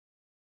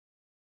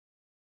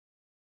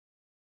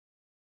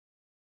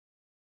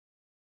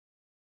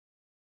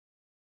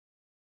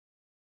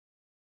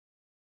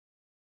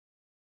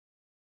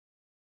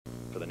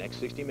next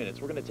 60 minutes,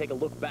 we're going to take a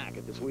look back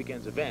at this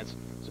weekend's events,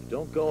 so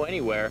don't go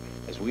anywhere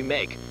as we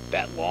make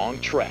that long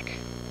trek.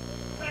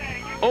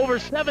 Over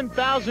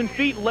 7,000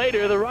 feet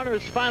later, the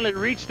runners finally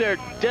reached their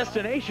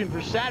destination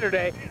for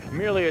Saturday,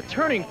 merely a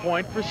turning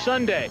point for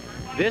Sunday.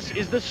 This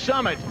is the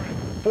summit,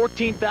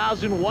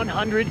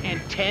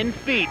 14,110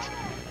 feet.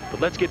 But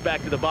let's get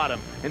back to the bottom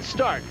and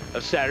start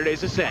of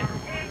Saturday's ascent.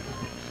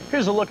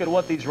 Here's a look at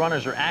what these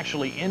runners are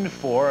actually in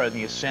for in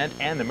the ascent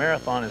and the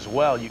marathon as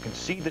well. You can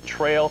see the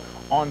trail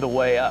on the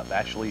way up.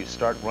 Actually, you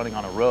start running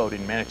on a road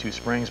in Manitou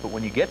Springs, but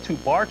when you get to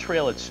Bar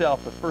Trail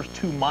itself, the first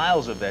 2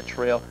 miles of that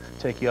trail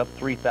take you up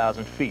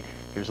 3,000 feet.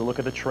 Here's a look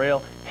at the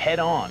trail head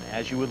on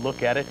as you would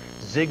look at it.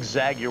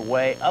 Zigzag your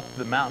way up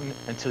the mountain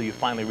until you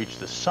finally reach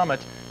the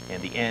summit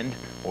and the end,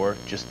 or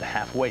just the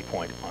halfway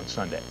point on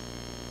Sunday.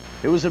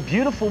 It was a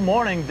beautiful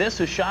morning.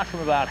 This is shot from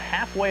about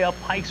halfway up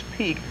Pikes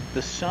Peak,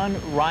 the sun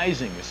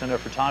rising. We sent our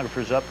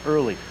photographers up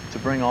early to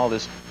bring all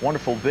this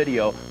wonderful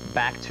video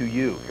back to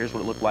you. Here's what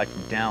it looked like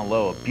from down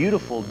low. A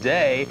beautiful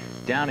day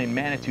down in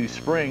Manitou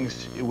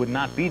Springs. It would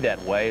not be that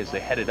way as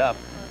they headed up.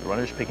 The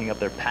runners picking up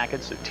their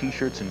packets, their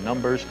t-shirts and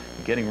numbers,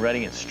 getting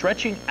ready and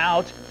stretching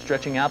out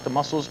the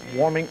muscles,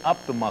 warming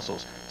up the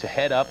muscles to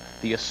head up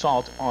the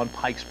assault on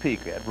Pikes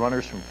Peak. We had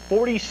runners from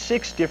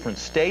 46 different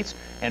states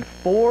and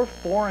 4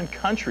 foreign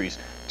countries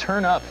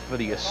turn up for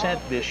the ascent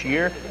this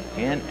year,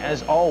 and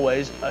as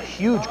always, a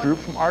huge group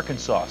from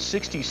Arkansas.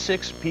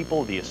 66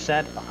 people the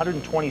ascent,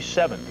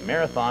 127 the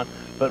marathon.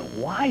 But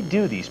why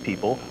do these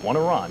people want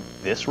to run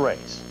this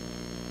race?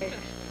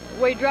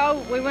 We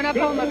went up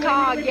on the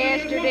cog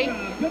yesterday,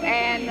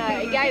 and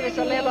it gave us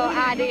a little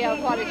idea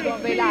of what it's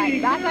going to be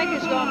like. I think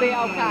it's going to be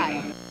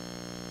okay.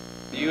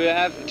 Do you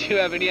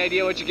have any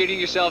idea what you're getting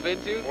yourself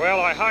into?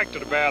 Well, I hiked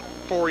it about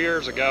 4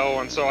 years ago,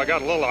 and so I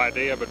got a little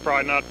idea, but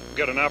probably not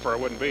good enough or I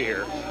wouldn't be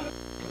here.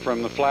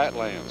 From the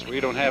flatlands. We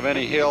don't have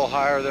any hill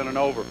higher than an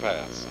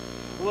overpass.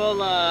 Well,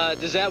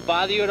 does that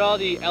bother you at all,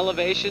 the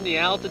elevation, the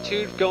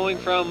altitude, going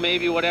from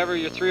maybe whatever,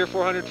 your 300 or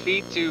 400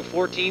 feet to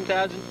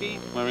 14,000 feet?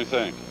 Let me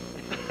think.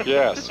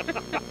 Yes.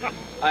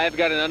 I have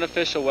got an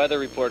unofficial weather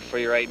report for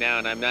you right now,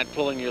 and I'm not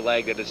pulling your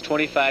leg, that it's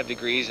 25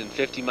 degrees and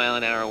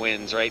 50-mile-an-hour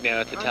winds right now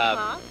at the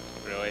top.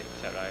 Really? Is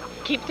that right?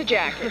 Keep the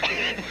jacket.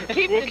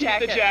 Keep the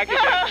jacket.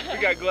 We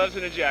got gloves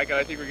and a jacket.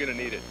 I think we're going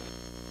to need it.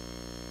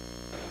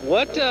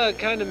 What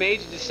kind of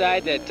made you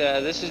decide that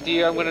this is the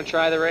year I'm going to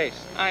try the race?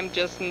 I'm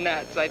just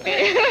nuts, I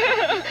think.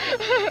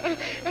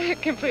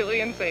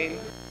 Completely insane.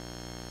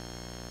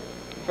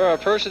 For a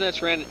person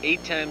that's ran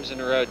 8 times in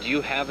a row, do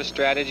you have a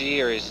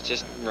strategy, or is it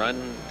just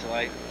run till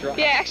I drop?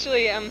 Yeah,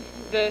 actually,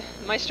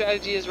 my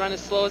strategy is run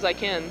as slow as I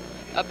can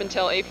up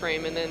until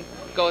A-frame, and then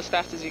go as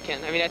fast as you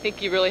can. I mean, I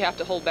think you really have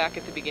to hold back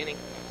at the beginning.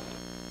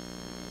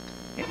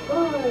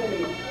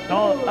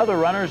 No, other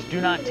runners do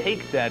not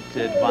take that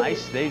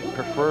advice. They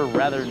prefer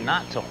rather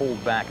not to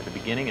hold back at the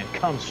beginning and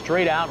come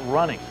straight out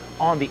running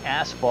on the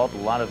asphalt. A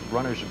lot of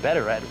runners are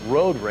better at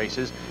road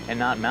races and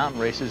not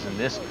mountain races, and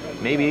this,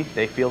 maybe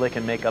they feel they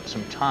can make up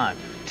some time.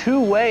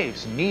 2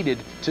 waves needed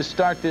to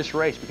start this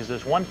race because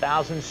there's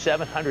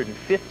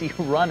 1,750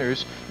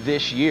 runners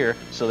this year,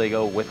 so they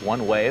go with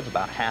 1 wave,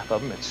 about half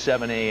of them at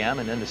 7 a.m.,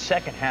 and then the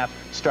second half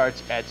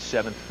starts at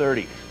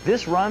 7:30.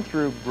 This run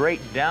through great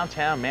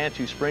downtown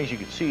Manitou Springs, you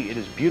can see it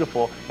is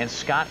beautiful, and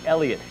Scott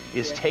Elliott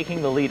is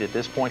taking the lead at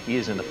this point. He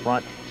is in the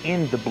front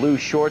in the blue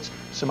shorts.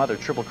 Some other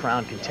Triple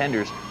Crown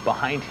contenders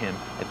behind him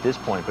at this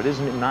point. But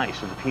isn't it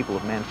nice of the people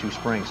of Manitou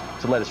Springs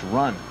to let us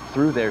run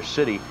through their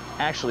city,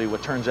 actually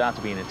what turns out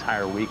to be an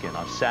entire weekend,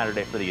 on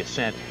Saturday for the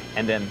ascent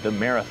and then the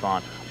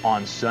marathon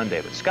on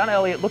Sunday. But Scott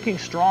Elliott looking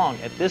strong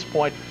at this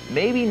point,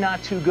 maybe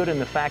not too good in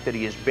the fact that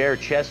he is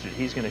bare-chested.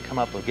 He's going to come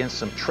up against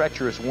some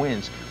treacherous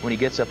winds when he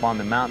gets up on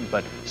the mountain,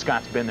 but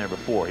Scott's been there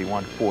before. He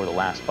won 4 of the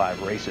last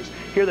 5 races.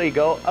 Here they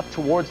go, up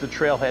towards the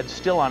trailhead,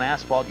 still on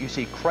asphalt. You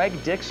see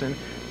Craig Dixon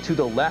to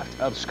the left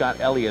of Scott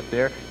Elliott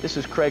there. This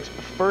is Craig's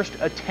first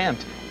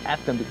attempt at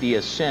the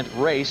ascent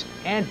race,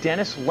 and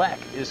Dennis Leck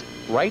is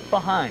right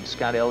behind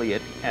Scott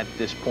Elliott at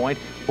this point.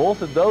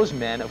 Both of those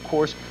men, of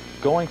course,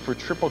 going for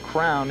Triple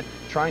Crown,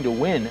 trying to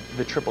win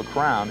the Triple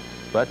Crown,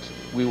 but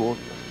we will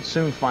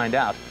soon find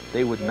out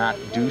they would not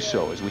do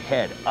so as we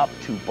head up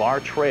to Bar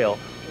Trail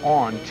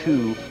on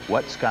to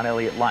what Scott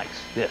Elliott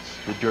likes, this,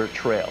 the dirt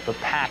trail. The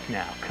pack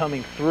now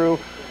coming through.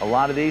 A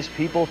lot of these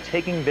people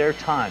taking their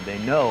time. They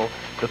know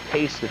the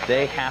pace that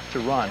they have to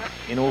run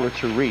in order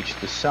to reach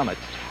the summit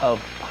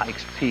of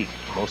Pikes Peak.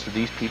 Most of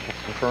these people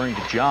preferring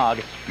to jog.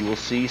 You will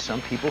see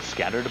some people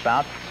scattered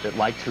about that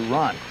like to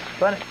run.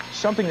 But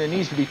something that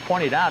needs to be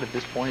pointed out at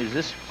this point is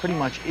this pretty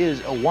much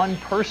is a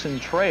one-person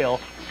trail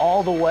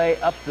all the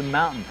way up the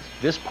mountain.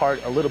 This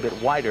part a little bit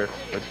wider,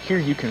 but here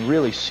you can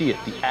really see it,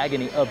 the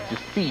agony of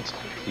defeat.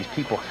 These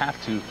people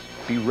have to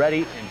be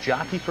ready and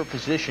jockey for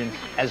position,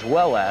 as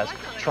well as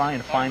try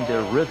and find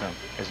their rhythm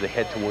as they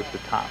head towards the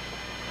top.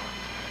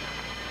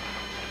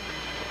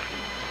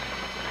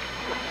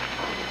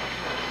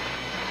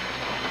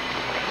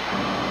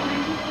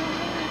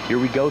 Here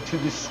we go to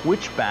the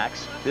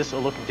switchbacks. This will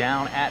look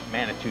down at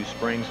Manitou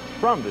Springs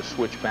from the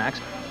switchbacks,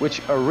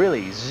 which are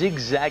really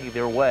zigzagging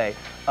their way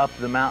up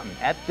the mountain.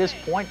 At this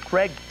point,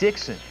 Craig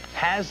Dixon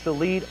has the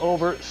lead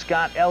over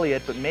Scott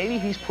Elliott, but maybe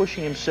he's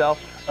pushing himself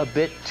a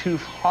bit too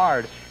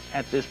hard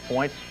at this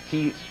point.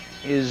 He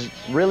is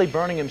really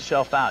burning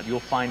himself out. You'll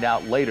find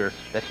out later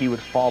that he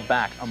would fall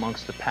back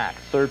amongst the pack.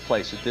 Third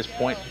place at this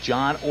point,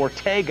 John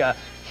Ortega.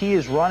 He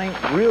is running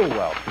real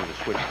well through the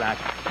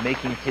switchbacks,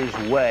 making his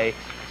way.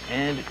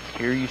 And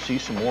here you see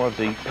some more of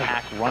the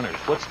pack runners.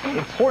 What's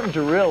important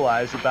to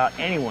realize about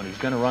anyone who's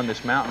going to run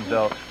this mountain,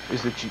 though,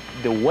 is that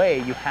the way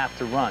you have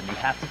to run, you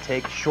have to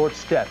take short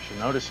steps. You'll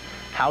notice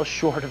how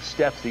short of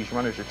steps these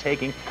runners are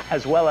taking,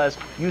 as well as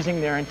using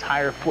their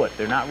entire foot.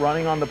 They're not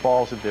running on the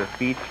balls of their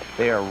feet.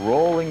 They are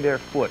rolling their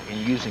foot and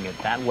using it.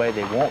 That way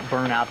they won't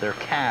burn out their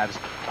calves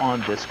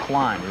on this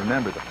climb.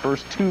 Remember, the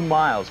first 2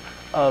 miles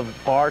of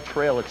Bar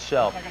Trail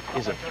itself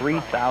is a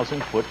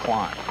 3,000-foot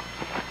climb.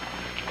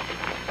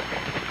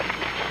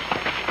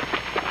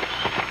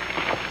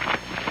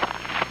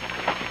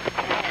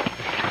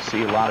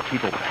 See a lot of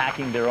people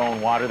packing their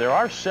own water. There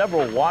are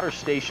several water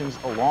stations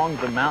along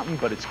the mountain,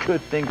 but it's a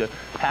good thing to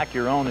pack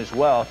your own as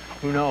well.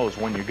 Who knows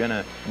when you're going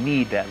to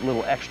need that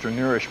little extra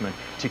nourishment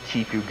to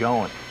keep you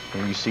going.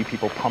 And you see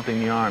people pumping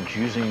the arms,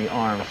 using the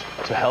arms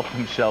to help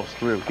themselves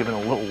through, giving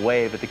a little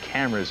wave at the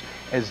cameras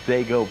as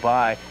they go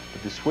by.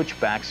 But the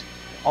switchbacks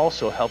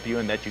also help you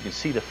in that you can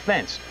see the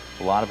fence.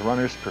 A lot of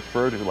runners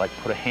prefer to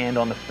put a hand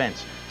on the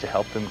fence to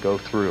help them go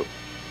through.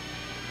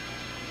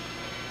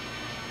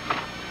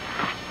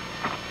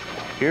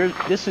 Here,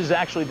 this is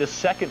actually the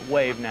second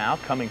wave now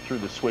coming through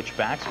the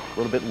switchbacks, a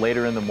little bit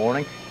later in the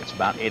morning. It's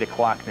about 8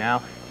 o'clock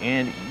now,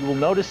 and you will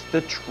notice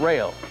the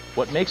trail.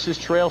 What makes this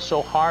trail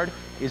so hard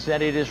is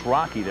that it is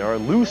rocky. There are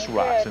loose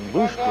rocks and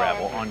loose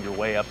gravel on your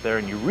way up there,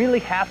 and you really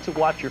have to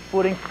watch your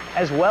footing,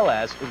 as well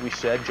as we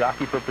said,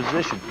 jockey for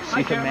position. You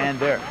see the man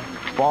there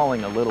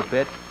falling a little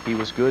bit. He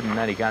was good in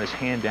that he got his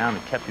hand down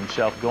and kept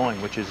himself going,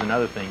 which is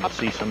another thing. You'll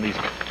see some of these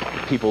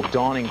people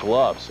donning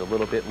gloves a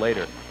little bit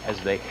later as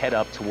they head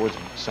up towards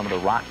some of the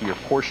rockier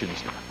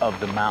portions of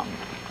the mountain.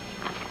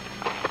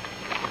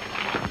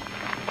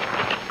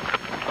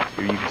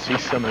 Here you can see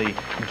some of the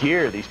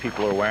gear these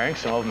people are wearing.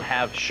 Some of them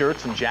have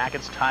shirts and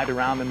jackets tied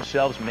around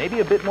themselves, maybe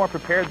a bit more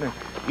prepared than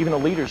even the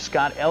leader,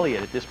 Scott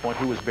Elliott, at this point,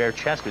 who was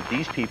bare-chested.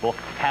 These people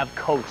have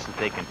coats that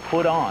they can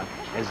put on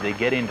as they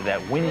get into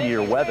that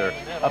windier weather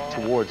up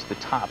towards the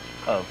top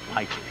of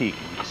Pikes Peak.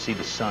 And you can see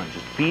the sun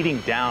just beating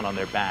down on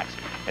their backs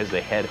as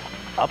they head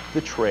up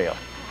the trail.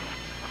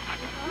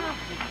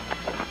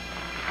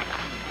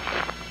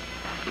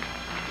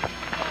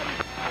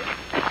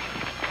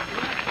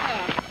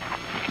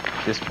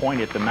 At this point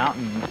at the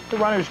mountain, the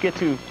runners get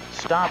to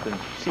stop and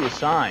see a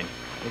sign.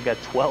 They've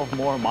got 12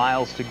 more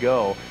miles to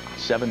go,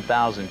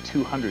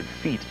 7,200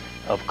 feet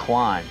of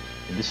climb.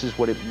 And this is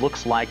what it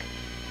looks like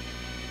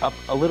up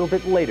a little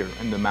bit later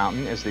in the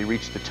mountain. As they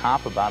reach the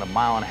top, about 1.5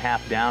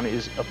 miles down,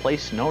 is a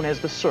place known as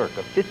the Cirque,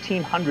 a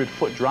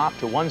 1,500-foot drop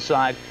to one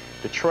side,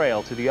 the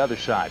trail to the other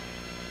side.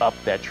 Up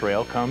that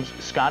trail comes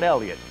Scott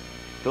Elliott,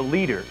 the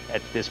leader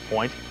at this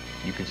point.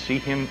 You can see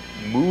him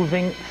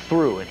moving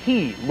through, and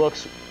he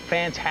looks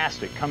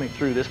fantastic coming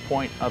through this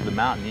point of the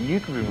mountain. And you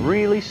can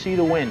really see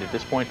the wind at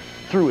this point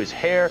through his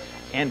hair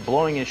and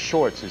blowing his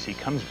shorts as he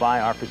comes by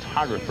our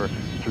photographer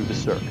through the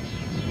Cirque.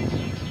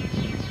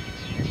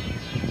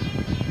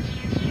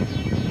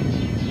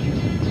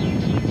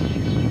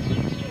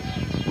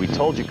 We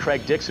told you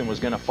Craig Dixon was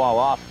going to fall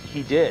off.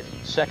 He did.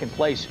 Second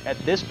place at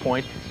this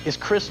point is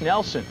Chris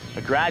Nelson,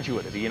 a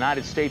graduate of the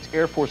United States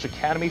Air Force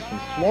Academy from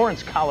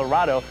Florence,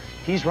 Colorado.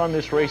 He's run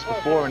this race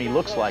before, and he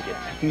looks like it.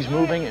 He's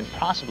moving and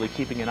possibly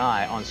keeping an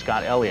eye on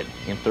Scott Elliott.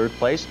 In third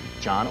place,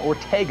 John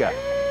Ortega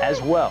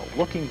as well,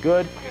 looking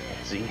good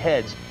as he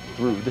heads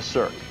through the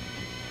Cirque.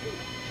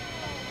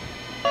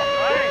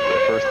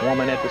 The first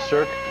woman at the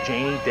Cirque,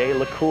 J'ne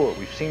Day-Lucore.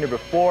 We've seen her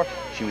before.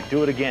 She would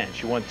do it again.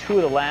 She won 2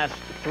 of the last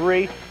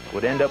 3,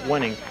 would end up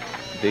winning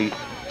the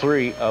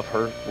 3 of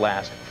her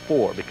last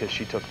 4 because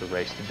she took the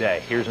race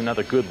today. Here's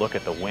another good look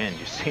at the wind.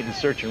 You see the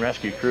search and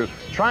rescue crew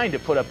trying to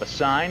put up a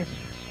sign.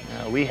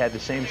 We had the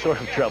same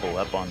sort of trouble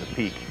up on the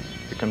peak.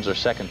 Here comes our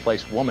second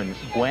place woman,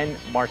 Gwen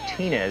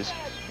Martinez,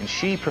 and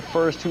she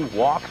prefers to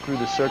walk through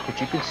the Cirque, but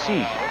you can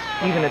see,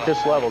 even at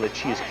this level, that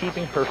she is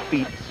keeping her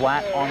feet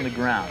flat on the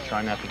ground,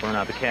 trying not to burn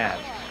out the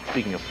calves.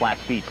 Speaking of flat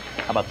feet,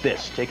 how about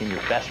this, taking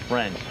your best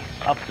friend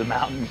up the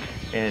mountain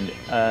and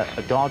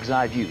a dog's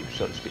eye view,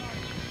 so to speak.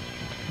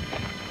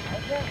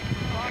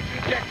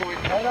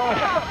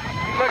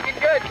 Looking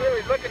good, too.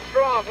 He's looking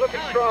strong,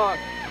 looking strong.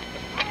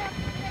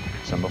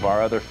 Some of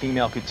our other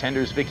female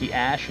contenders, Vicky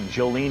Ash and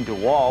Jolene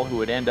DeWall, who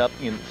would end up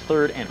in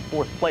 3rd and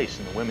 4th place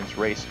in the women's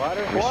race,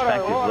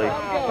 respectively.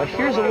 But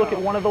here's a look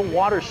at one of the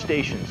water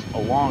stations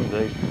along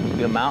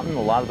the mountain.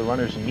 A lot of the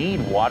runners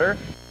need water.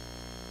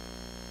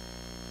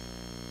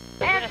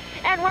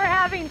 And we're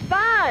having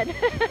fun.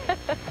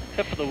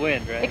 Except for the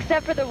wind, right?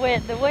 Except for the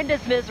wind. The wind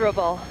is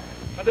miserable.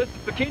 Well, this is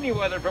bikini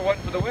weather if it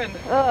wasn't for the wind.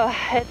 Oh,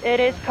 it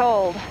is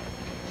cold.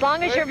 As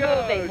long as you're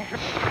moving.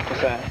 What's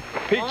that?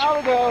 Peach.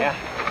 I'll go. Yeah.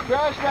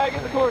 Crash back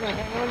in the corner.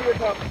 Hang on to your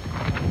cup.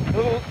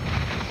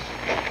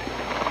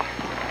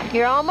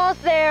 You're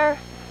almost there.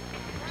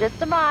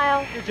 Just a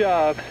mile. Good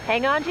job.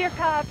 Hang on to your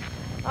cup.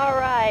 All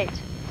right.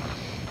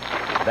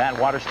 That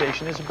water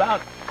station is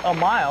about a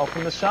mile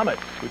from the summit,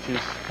 which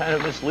is kind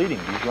of misleading.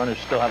 These runners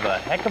still have a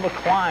heck of a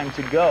climb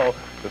to go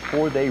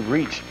before they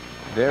reach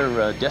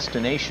their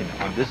destination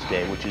on this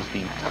day, which is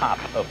the top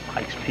of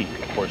Pikes Peak.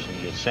 Of course, in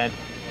the ascent,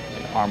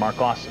 and our Mark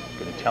Austin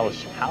going to tell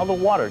us how the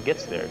water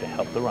gets there to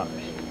help the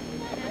runners.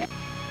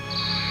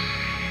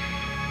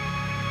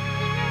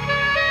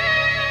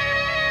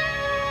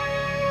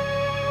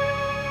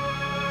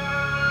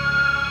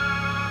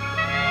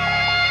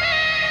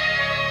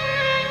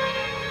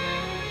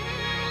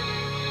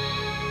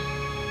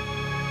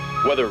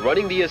 Whether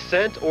running the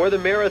ascent or the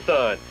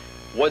marathon,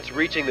 once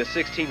reaching the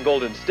 16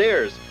 golden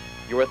stairs,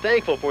 you are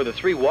thankful for the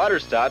 3 water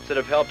stops that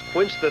have helped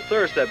quench the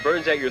thirst that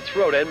burns at your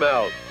throat and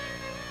mouth.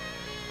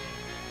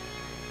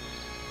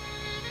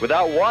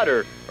 Without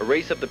water, a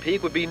race up the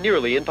peak would be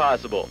nearly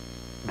impossible.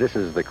 This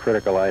is the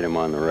critical item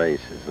on the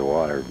race, is the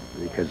water,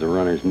 because the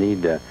runners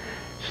need to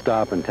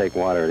stop and take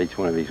water at each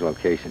one of these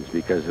locations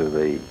because of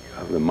the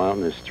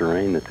mountainous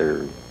terrain that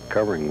they're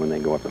covering when they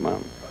go up the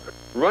mountain.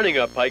 Running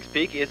up Pikes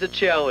Peak is a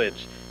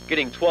challenge.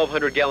 Getting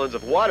 1,200 gallons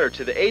of water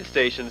to the aid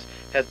stations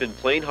has been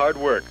plain hard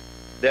work.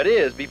 That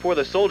is, before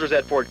the soldiers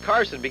at Fort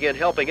Carson began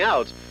helping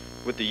out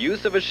with the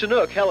use of a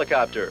Chinook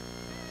helicopter.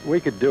 We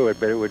could do it,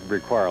 but it would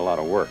require a lot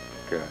of work.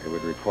 It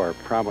would require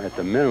probably at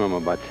the minimum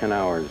about 10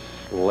 hours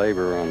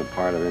labor on the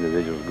part of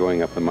individuals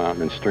going up the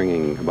mountain and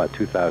stringing about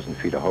 2,000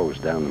 feet of hose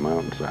down the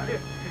mountainside.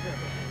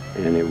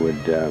 And it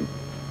would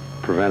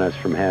prevent us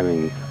from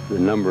having the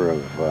number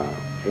of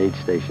aid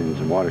stations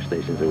and water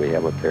stations that we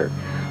have up there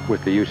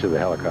with the use of the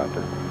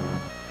helicopter.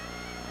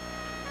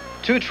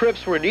 2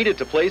 trips were needed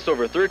to place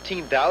over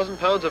 13,000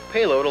 pounds of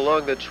payload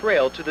along the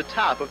trail to the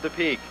top of the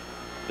peak.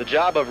 The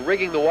job of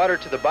rigging the water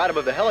to the bottom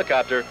of the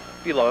helicopter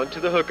belonged to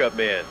the hookup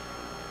man.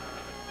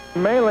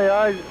 Mainly,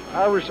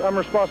 I'm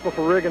responsible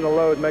for rigging the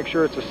load, make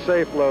sure it's a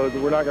safe load,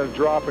 that we're not going to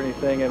drop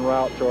anything en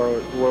route to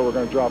where we're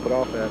going to drop it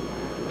off at.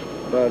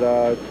 But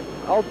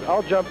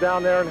I'll jump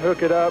down there and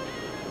hook it up,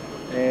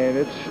 and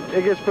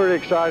it gets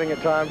pretty exciting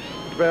at times,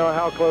 depending on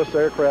how close the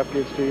aircraft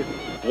gets to you.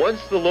 Once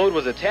the load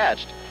was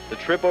attached, the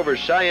trip over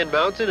Cheyenne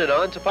Mountain and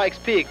on to Pikes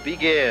Peak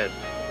began.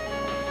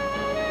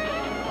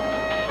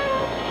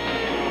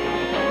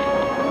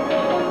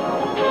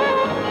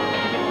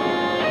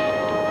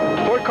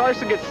 Fort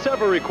Carson gets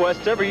several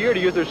requests every year to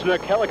use their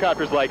Chinook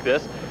helicopters like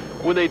this.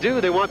 When they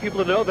do, they want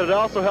people to know that it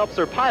also helps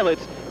their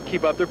pilots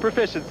keep up their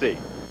proficiency.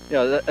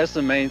 Yeah, that's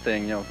the main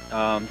thing. You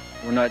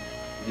know,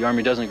 the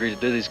Army doesn't agree to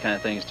do these kind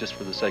of things just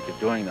for the sake of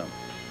doing them.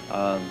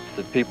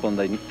 The people,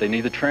 they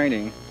need the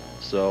training.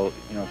 So,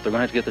 you know, if they're going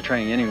to have to get the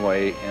training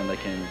anyway and they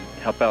can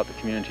help out the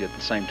community at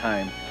the same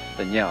time,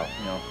 then yeah,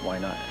 you know, why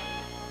not?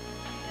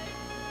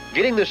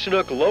 Getting the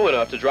Chinook low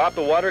enough to drop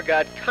the water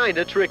got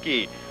kinda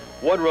tricky.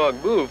 One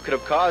wrong move could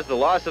have caused the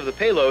loss of the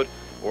payload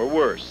or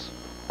worse.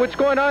 What's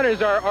going on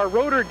is our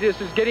rotor disc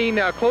is getting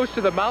close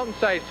to the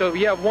mountainside, so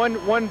you have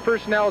one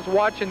personnel is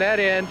watching that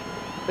end,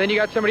 then you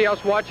got somebody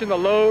else watching the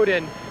load,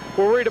 and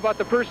we're worried about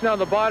the person on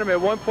the bottom.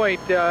 At one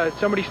point,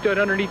 somebody stood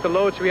underneath the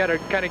load, so we had to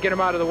kind of get them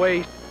out of the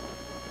way.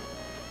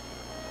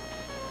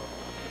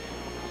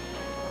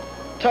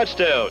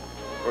 Touchdown,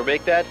 or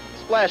make that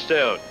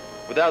splashdown.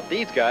 Without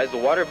these guys, the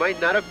water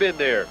might not have been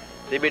there.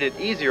 They made it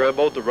easier on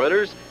both the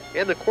runners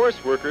and the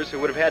course workers who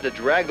would have had to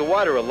drag the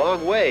water a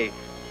long way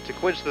to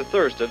quench the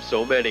thirst of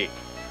so many.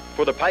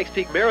 For the Pikes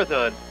Peak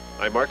Marathon,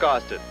 I'm Mark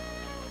Austin.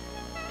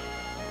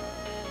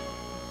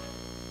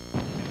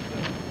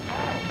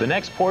 The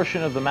next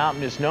portion of the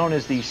mountain is known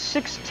as the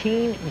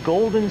 16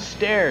 Golden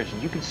Stairs,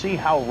 and you can see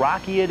how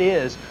rocky it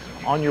is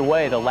on your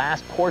way, the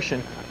last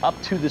portion up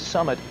to the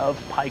summit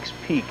of Pikes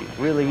Peak. It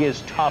really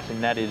is tough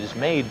in that it is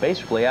made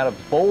basically out of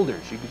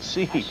boulders. You can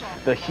see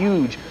the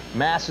huge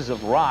masses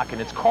of rock, and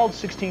it's called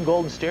 16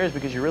 Golden Stairs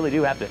because you really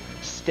do have to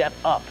step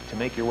up to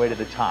make your way to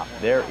the top.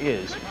 There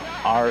is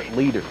our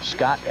leader,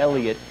 Scott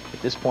Elliott,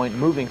 at this point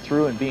moving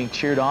through and being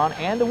cheered on,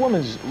 and the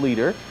women's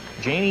leader,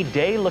 J'ne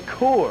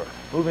Day-Lucore,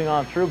 moving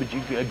on through, but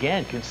you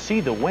again can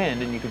see the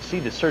wind, and you can see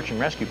the search and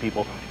rescue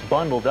people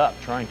bundled up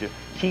trying to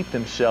keep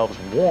themselves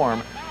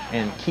warm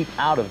and keep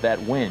out of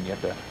that wind. You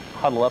have to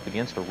huddle up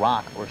against a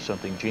rock or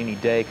something. J'ne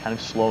Day kind of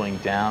slowing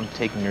down,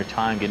 taking her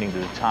time getting to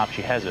the top.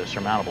 She has a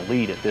surmountable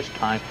lead at this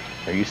time.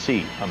 There you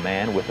see a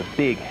man with a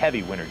big,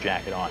 heavy winter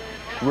jacket on.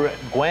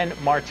 Gwen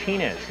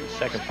Martinez, the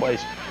second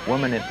place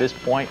woman at this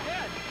point,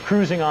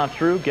 cruising on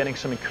through, getting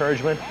some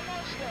encouragement,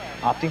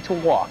 opting to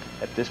walk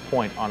at this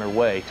point on her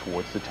way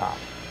towards the top.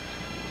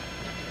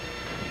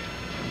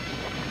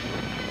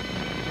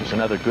 There's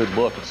another good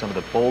look at some of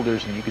the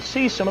boulders, and you can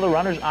see some of the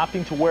runners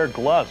opting to wear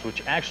gloves,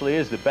 which actually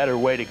is the better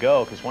way to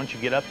go, because once you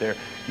get up there,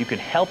 you can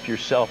help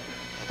yourself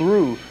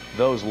through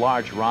those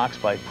large rocks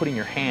by putting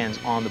your hands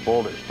on the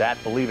boulders.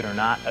 That, believe it or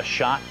not, a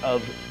shot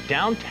of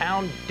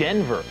downtown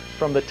Denver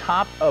from the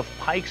top of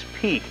Pikes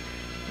Peak.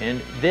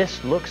 And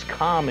this looks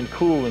calm and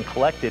cool and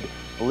collected.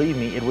 Believe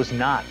me, it was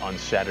not on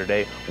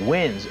Saturday.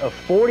 Winds of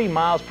 40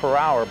 miles per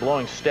hour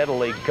blowing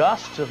steadily,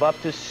 gusts of up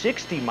to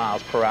 60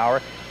 miles per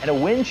hour, and a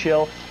wind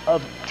chill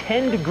of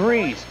 10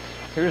 degrees.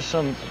 Here's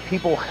some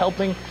people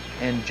helping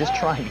and just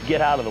trying to get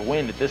out of the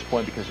wind at this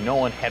point because no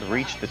one had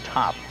reached the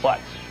top,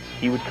 but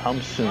he would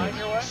come soon.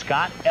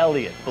 Scott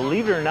Elliott,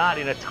 believe it or not,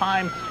 in a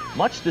time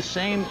much the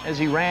same as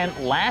he ran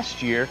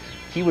last year,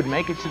 he would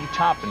make it to the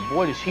top, and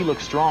boy, does he look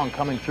strong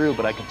coming through,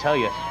 but I can tell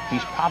you,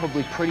 he's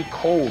probably pretty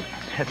cold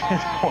at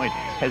this point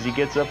as he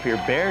gets up here,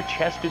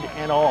 bare-chested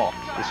and all.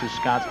 This is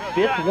Scott's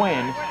 5th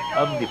win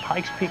of the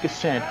Pikes Peak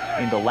Ascent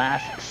in the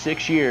last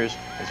 6 years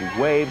as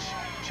he waves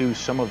to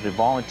some of the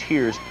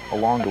volunteers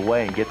along the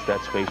way and gets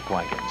that space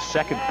blanket.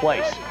 2nd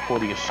place for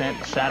the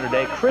Ascent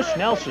Saturday, Chris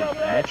Nelson, I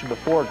mentioned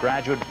before,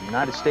 graduate of the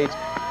United States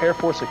Air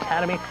Force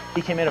Academy.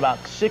 He came in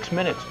about 6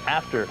 minutes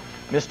after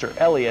Mr.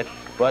 Elliott,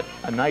 but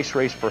a nice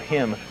race for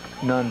him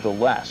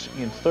nonetheless.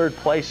 In 3rd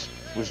place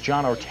was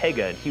John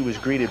Ortega, and he was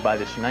greeted by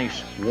this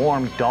nice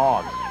warm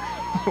dog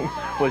who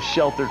was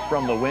sheltered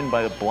from the wind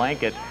by the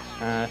blanket.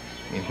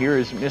 And here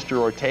is Mr.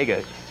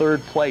 Ortega,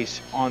 3rd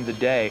place on the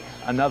day,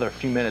 another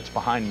few minutes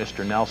behind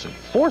Mr. Nelson.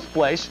 4th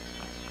place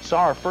saw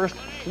our first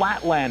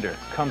flatlander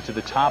come to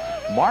the top,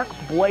 Mark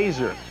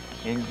Blazer.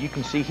 And you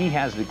can see he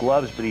has the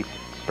gloves, but he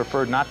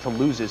preferred not to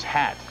lose his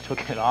hat,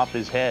 took it off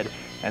his head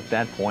at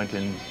that point.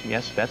 And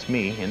yes, that's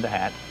me in the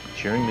hat,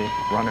 cheering the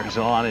runners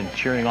on and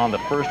cheering on the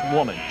first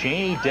woman,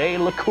 J'ne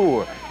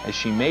Day-Lucore, as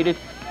she made it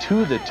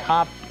to the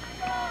top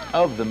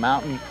of the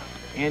mountain.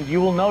 And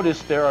you will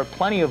notice there are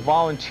plenty of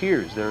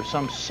volunteers. There are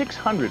some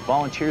 600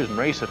 volunteers and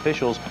race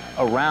officials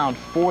around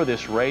for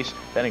this race.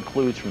 That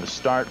includes from the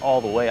start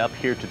all the way up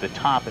here to the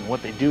top. And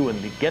what they do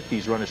when they get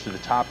these runners to the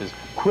top is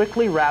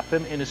quickly wrap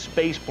them in a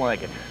space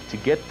blanket to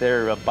get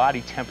their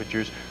body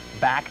temperatures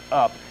back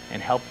up and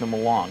help them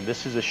along.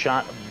 This is a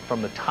shot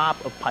from the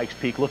top of Pikes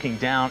Peak looking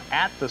down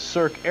at the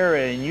Cirque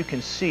area, and you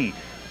can see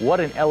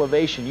what an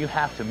elevation you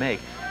have to make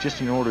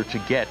just in order to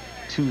get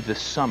to the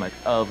summit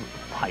of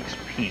Pikes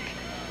Peak.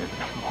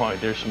 Boy,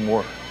 there's some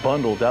more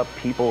bundled up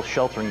people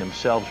sheltering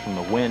themselves from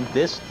the wind.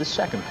 This, the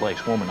 2nd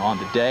place woman on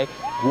the day,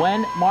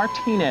 Gwen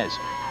Martinez,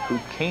 who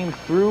came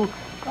through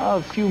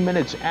a few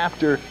minutes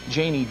after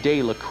J'ne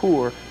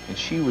Day-Lucore, and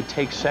she would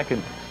take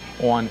 2nd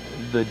on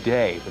the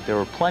day. But there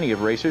were plenty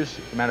of racers,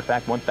 as a matter of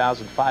fact,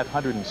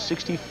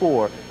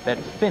 1,564 that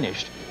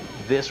finished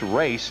this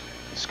race.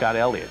 Scott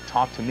Elliott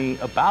talked to me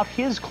about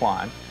his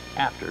climb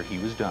after he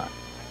was done.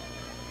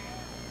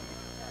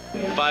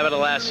 5 out of the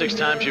last 6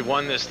 times you've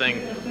won this thing.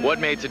 What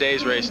made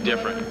today's race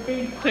different?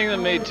 The thing that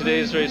made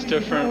today's race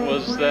different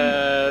was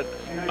that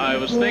I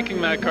was thinking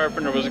Matt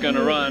Carpenter was going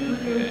to run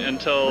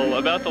until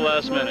about the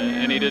last minute,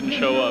 and he didn't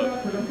show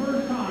up.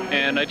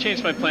 And I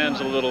changed my plans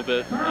a little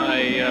bit.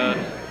 I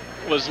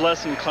was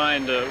less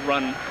inclined to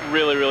run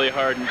really, really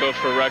hard and go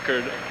for a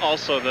record.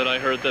 Also that I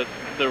heard that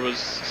there was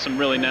some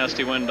really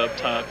nasty wind up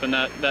top, and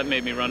that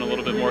made me run a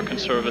little bit more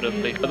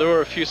conservatively. There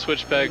were a few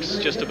switchbacks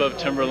just above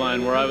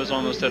timberline where I was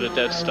almost at a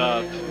dead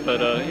stop,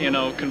 but you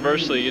know,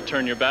 conversely, you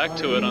turn your back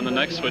to it on the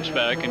next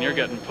switchback and you're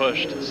getting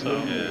pushed. So.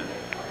 Yeah.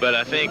 But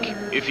I think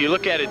if you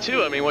look at it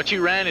too, I mean, what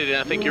you ran it in,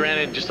 I think you ran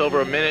it in just over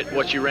a minute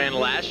what you ran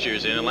last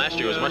year's in, and last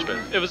year was much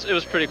better. It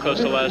was pretty close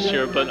to last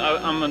year, but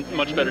I'm in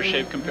much better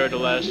shape compared to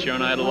last year,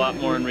 and I had a lot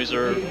more in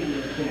reserve.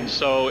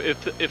 So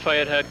if I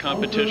had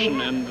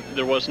competition and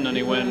there wasn't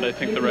any wind, I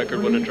think the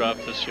record would have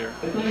dropped this year.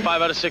 5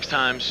 out of 6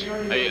 times.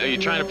 Are you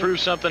trying to prove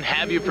something?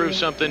 Have you proved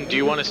something? Do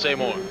you want to say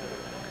more?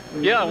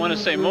 Yeah, I want to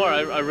say more.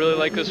 I really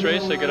like this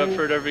race. I get up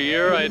for it every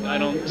year. I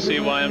don't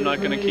see why I'm not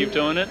going to keep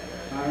doing it.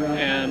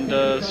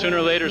 And sooner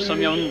or later,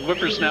 some young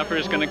whippersnapper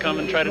is going to come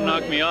and try to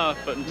knock me off.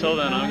 But until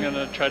then, I'm going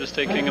to try to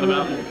stay king of the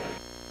mountain.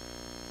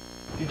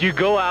 Did you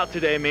go out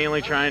today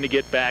mainly trying to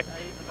get back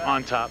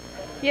on top?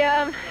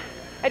 Yeah,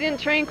 I didn't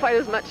train quite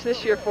as much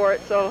this year for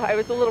it, so I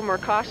was a little more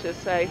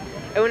cautious. I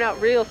went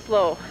out real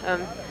slow.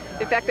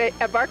 In fact,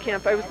 at bar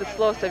camp, I was the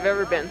slowest I've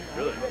ever been.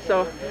 Really?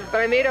 So,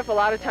 but I made up a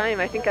lot of time.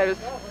 I think I was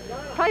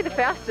probably the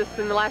fastest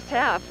in the last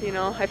half. You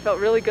know, I felt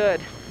really good.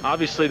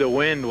 Obviously, the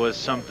wind was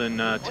something.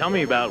 Tell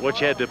me about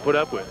what you had to put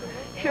up with.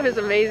 It was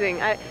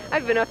amazing.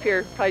 I've been up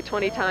here probably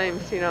 20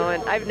 times, you know,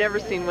 and I've never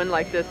seen wind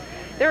like this.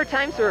 There were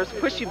times where it was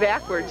push you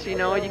backwards, you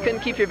know, and you couldn't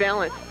keep your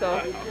balance. So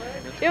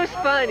it was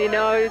fun, you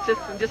know. It was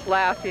just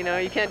laugh, you know.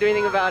 You can't do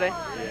anything about it.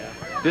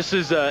 This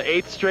is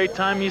 8th straight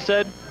time you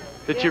said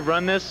that you've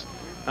run this.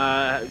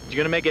 You're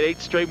gonna make it 8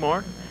 straight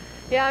more?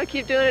 Yeah, I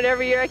keep doing it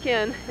every year I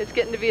can. It's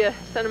getting to be a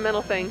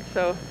sentimental thing,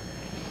 so.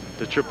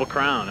 The Triple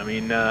Crown. I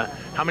mean,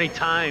 how many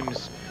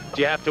times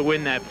do you have to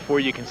win that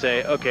before you can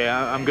say, okay,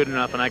 I'm good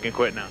enough and I can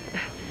quit now?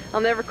 I'll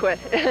never quit.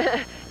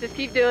 Just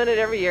keep doing it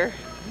every year.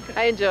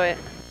 I enjoy it.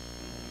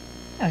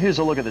 Now here's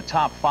a look at the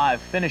top 5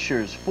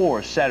 finishers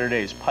for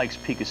Saturday's Pikes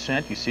Peak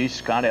Ascent. You see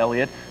Scott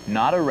Elliott,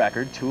 not a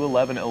record,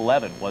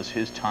 2:11:11 was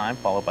his time,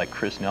 followed by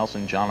Chris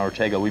Nelson, John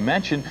Ortega. We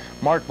mentioned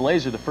Mark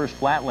Blazer, the first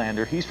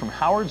Flatlander. He's from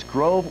Howards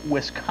Grove,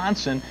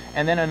 Wisconsin,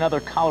 and then another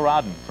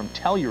Coloradan from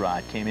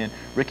Telluride came in,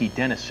 Ricky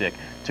Denisick,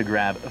 to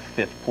grab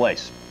 5th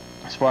place.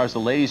 As far as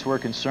the ladies were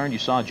concerned, you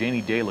saw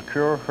J'ne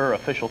Day-Lucore, her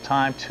official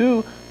time,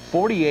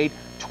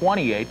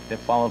 2:48:28, then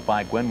followed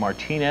by Gwen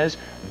Martinez.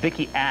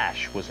 Vicky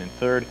Ash was in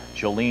 3rd.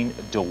 Jolene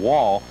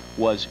DeWall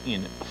was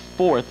in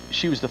 4th.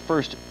 She was the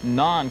first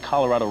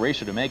non-Colorado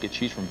racer to make it.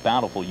 She's from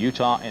Bountiful,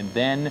 Utah. And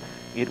then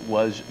it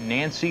was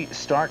Nancy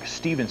Stark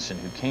Stevenson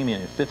who came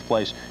in 5th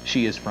place.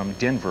 She is from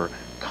Denver,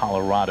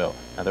 Colorado.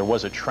 Now, there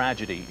was a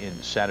tragedy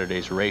in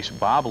Saturday's race.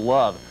 Bob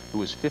Love, who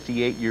was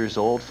 58 years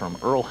old, from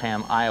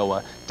Earlham,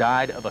 Iowa,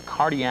 died of a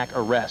cardiac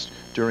arrest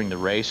during the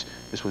race.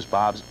 This was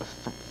Bob's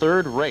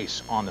 3rd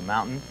race on the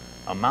mountain,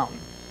 a mountain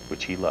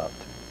which he loved.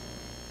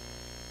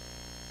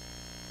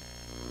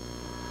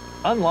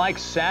 Unlike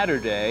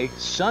Saturday,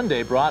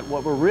 Sunday brought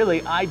what were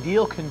really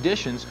ideal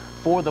conditions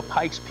for the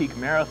Pikes Peak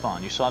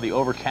Marathon. You saw the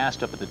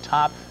overcast up at the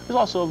top. There's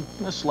also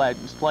a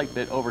slight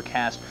bit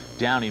overcast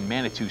down in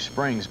Manitou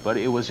Springs, but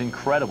it was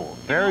incredible.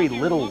 Very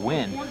little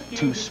wind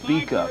to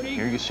speak of.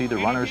 Here you see the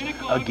runners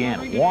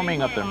again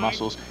warming up their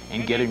muscles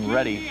and getting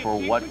ready for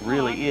what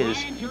really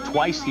is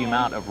twice the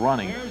amount of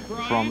running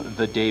from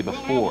the day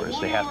before, as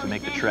they have to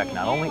make the trek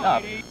not only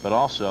up, but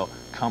also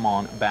come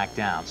on back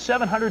down.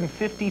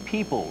 750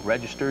 people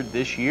registered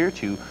this year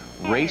to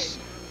race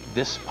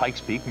this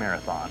Pikes Peak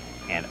Marathon,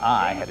 and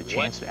I had a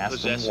chance to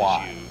ask them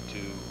why. You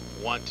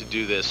to want to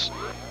do this?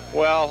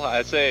 Well,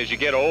 I'd say as you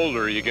get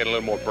older, you get a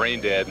little more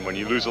brain dead, and when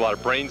you lose a lot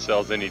of brain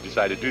cells, then you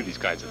decide to do these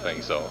kinds of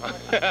things, so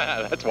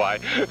that's why.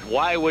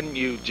 Why wouldn't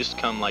you just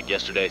come like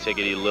yesterday, take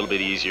it a little bit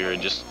easier,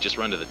 and just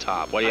run to the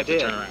top? Why do you have to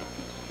turn around?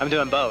 I'm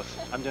doing both.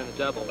 I'm doing a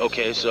double.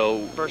 Okay,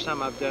 so... First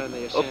time I've done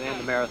the Ascent and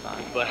the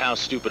Marathon. But how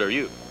stupid are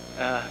you?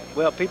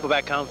 Well, people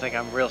back home think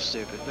I'm real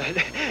stupid,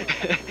 but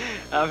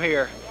I'm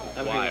here.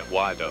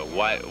 Why though?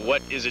 Why?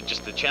 What is it?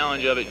 Just the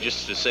challenge of it?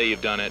 Just to say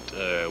you've done it?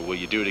 Will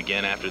you do it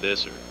again after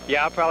this? Or?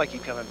 Yeah, I'll probably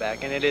keep coming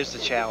back, and it is the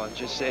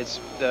challenge. It's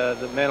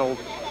the mental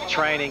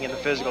training and the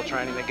physical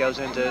training that goes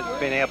into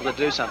being able to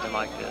do something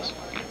like this.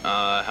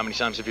 How many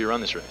times have you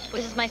run this race?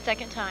 This is my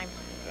 2nd time.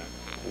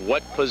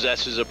 What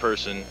possesses a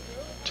person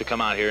to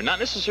come out here? Not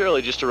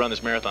necessarily just to run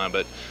this marathon,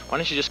 but why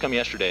don't you just come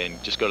yesterday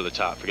and just go to the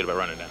top? Forget about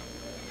running down.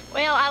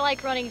 Well, I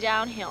like running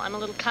downhill. I'm a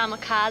little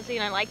kamikaze,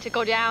 and I like to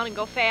go down and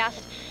go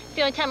fast. It's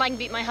the only time I can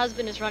beat my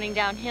husband is running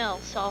downhill,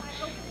 so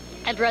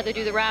I'd rather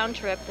do the round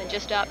trip than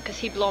just up, because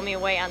he'd blow me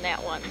away on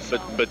that one. So.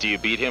 But do you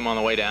beat him on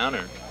the way down,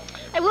 or?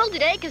 I will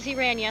today, because he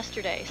ran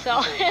yesterday,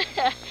 so.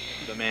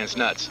 The man's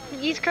nuts.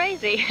 He's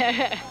crazy.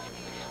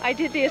 I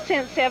did the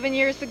Ascent 7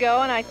 years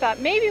ago, and I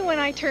thought maybe when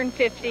I turn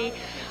 50,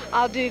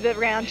 I'll do the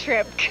round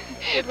trip.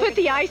 Put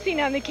the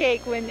icing on the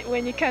cake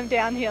when you come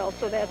downhill,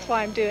 so that's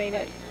why I'm doing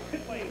it.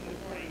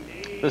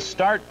 The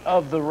start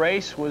of the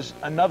race was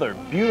another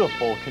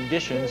beautiful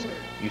conditions.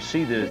 You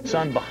see the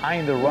sun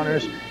behind the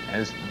runners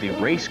as the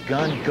race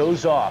gun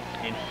goes off,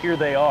 and here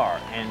they are.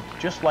 And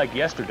just like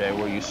yesterday,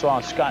 where you saw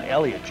Scott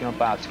Elliott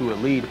jump out to a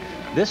lead,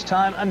 this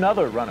time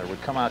another runner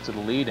would come out to the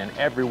lead, and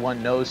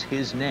everyone knows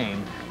his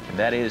name, and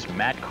that is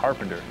Matt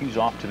Carpenter. He's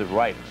off to the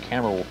right. The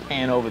camera will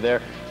pan over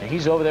there, and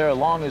he's over there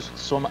along with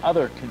some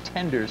other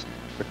contenders,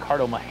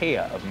 Ricardo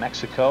Mejia of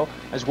Mexico,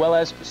 as well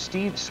as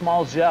Steve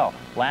Smallzell,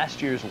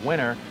 last year's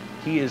winner.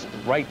 He is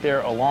right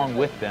there along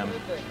with them,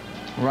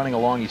 running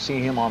along. You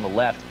see him on the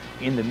left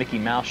in the Mickey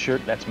Mouse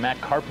shirt. That's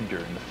Matt Carpenter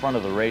in the front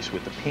of the race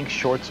with the pink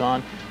shorts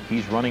on.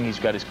 He's running. He's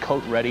got his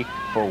coat ready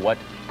for what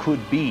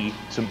could be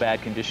some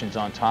bad conditions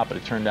on top, but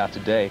it turned out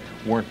today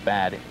weren't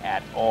bad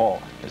at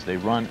all as they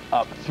run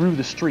up through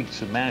the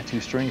streets of Manitou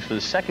Springs for the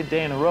 2nd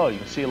day in a row. You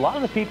can see a lot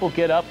of the people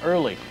get up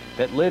early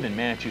that live in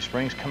Manitou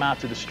Springs, come out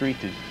to the street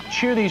to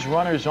cheer these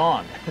runners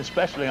on,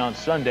 especially on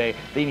Sunday.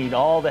 They need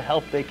all the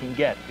help they can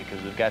get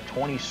because they've got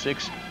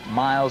 26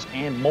 miles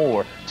and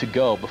more to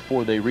go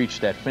before they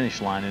reach that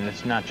finish line. And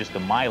it's not just the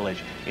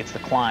mileage, it's the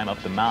climb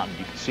up the mountain.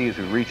 You can see as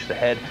we reach the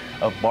head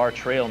of Bar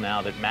Trail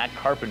now that Matt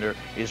Carpenter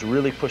is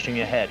really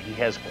pushing ahead. He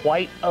has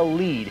quite a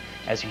lead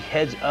as he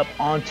heads up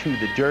onto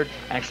the dirt.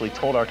 Actually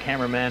told our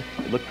cameraman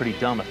it looked pretty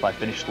dumb if I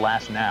finished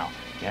last now.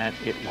 And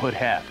it would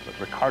have. But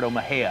Ricardo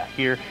Mejia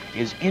here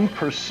is in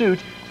pursuit.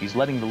 He's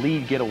letting the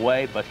lead get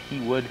away, but he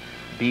would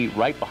be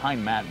right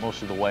behind Matt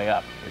most of the way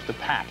up. There's the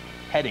pack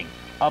heading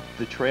up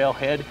the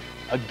trailhead.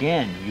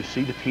 Again, you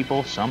see the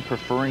people, some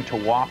preferring to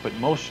walk, but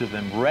most of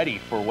them ready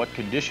for what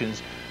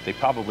conditions they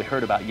probably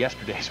heard about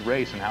yesterday's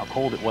race and how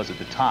cold it was at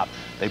the top.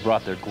 They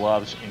brought their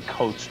gloves and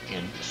coats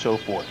and so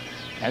forth.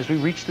 As we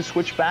reach the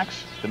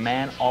switchbacks, the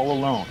man all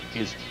alone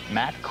is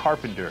Matt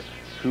Carpenter,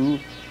 who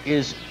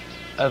is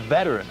a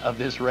veteran of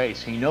this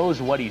race. He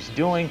knows what he's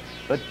doing,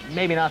 but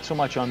maybe not so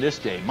much on this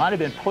day. Might have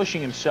been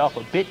pushing himself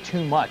a bit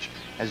too much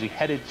as he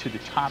headed to the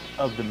top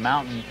of the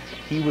mountain.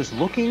 He was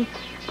looking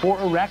for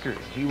a record.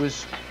 He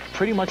was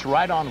pretty much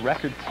right on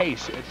record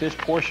pace at this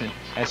portion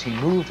as he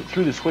moved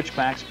through the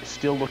switchbacks,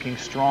 still looking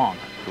strong.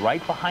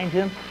 Right behind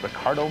him,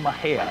 Ricardo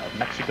Mejia of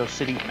Mexico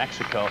City,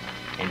 Mexico,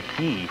 and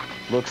he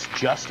looks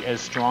just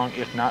as strong,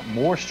 if not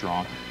more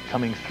strong,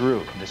 coming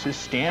through. This is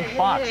Stan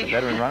Fox, a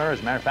veteran runner. As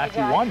a matter of fact,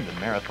 he won the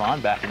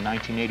marathon back in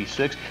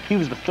 1986. He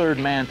was the third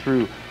man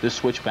through the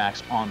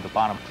switchbacks on the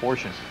bottom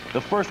portion. The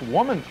first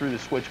woman through the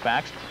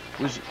switchbacks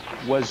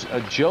was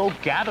Joe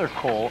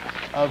Gathercole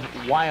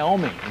of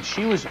Wyoming, and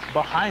she was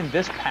behind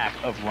this pack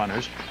of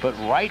runners, but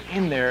right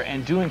in there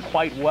and doing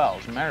quite well.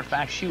 As a matter of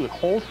fact, she would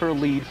hold her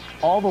lead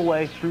all the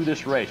way through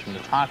this race from the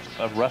top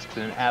of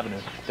Ruskin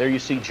Avenue. There you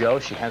see Joe.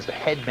 She has the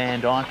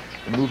headband on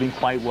and moving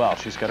quite well.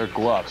 She's got her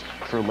gloves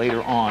for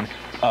later on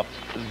up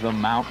the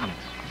mountain.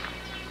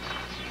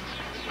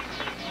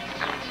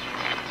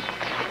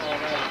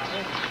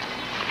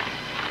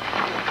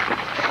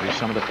 There's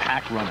some of the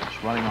pack runners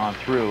running on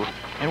through.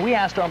 And we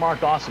asked our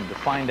Mark Dawson to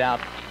find out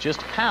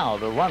just how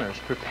the runners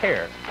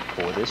prepare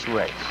for this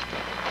race.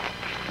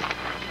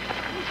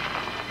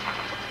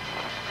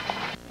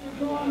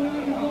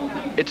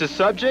 It's a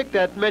subject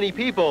that many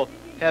people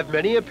have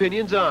many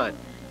opinions on.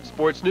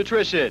 Sports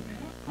nutrition.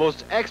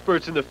 Most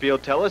experts in the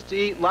field tell us to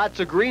eat lots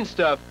of green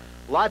stuff,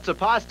 lots of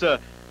pasta,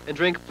 and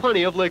drink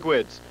plenty of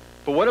liquids.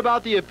 But what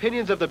about the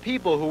opinions of the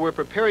people who were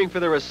preparing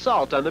for their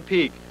assault on the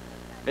peak?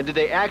 And did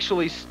they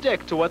actually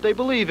stick to what they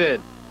believe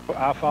in?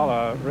 I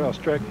follow a real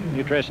strict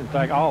nutrition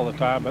thing all the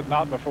time, but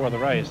not before the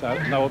race.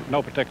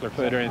 No particular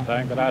food or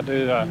anything, but I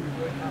do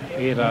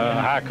eat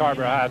a high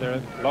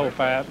carbohydrate, low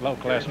fat, low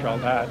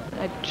cholesterol diet.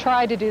 I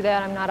try to do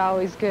that. I'm not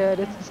always good.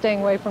 It's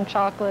staying away from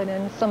chocolate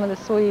and some of the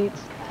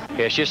sweets.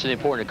 It's just as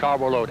important a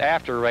carbo load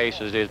after a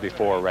race as it is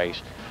before a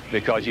race,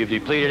 because you've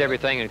depleted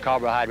everything and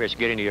carbohydrates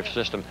get into your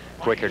system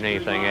quicker than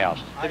anything else.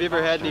 Have you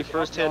ever had any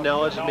first-hand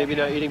knowledge of maybe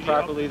not eating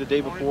properly the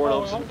day before and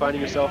all of a sudden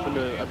finding yourself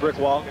into a brick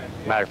wall?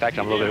 Matter of fact,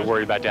 I'm a little bit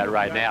worried about that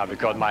right now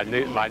because my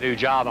new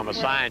job I'm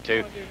assigned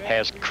to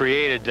has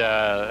created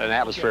an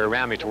atmosphere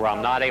around me to where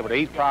I'm not able to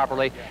eat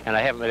properly and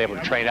I haven't been able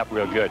to train up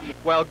real good.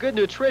 While good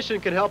nutrition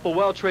can help a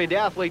well-trained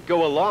athlete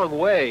go a long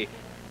way,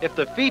 if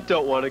the feet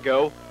don't want to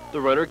go,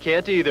 the runner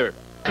can't either.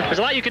 There's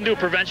a lot you can do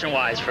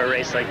prevention-wise for a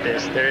race like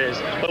this, there is.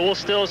 But we'll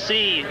still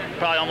see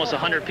probably almost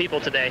 100 people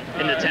today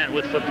in the tent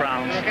with foot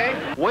problems.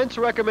 Okay. Wentz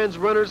recommends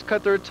runners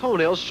cut their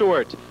toenails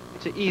short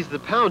to ease the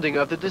pounding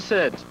of the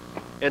descent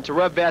and to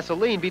rub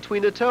Vaseline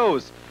between the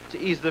toes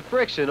to ease the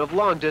friction of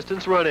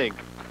long-distance running.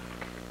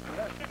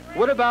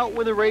 What about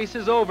when the race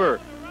is over?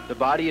 The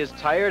body is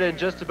tired and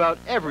just about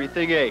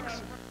everything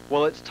aches.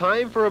 Well, it's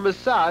time for a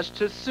massage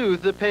to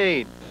soothe the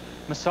pain.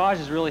 Massage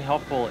is really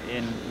helpful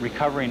in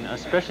recovering,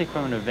 especially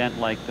from an event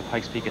like the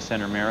Pikes Peak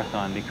Ascent or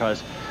Marathon,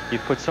 because you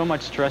put so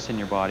much stress in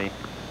your body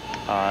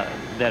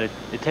that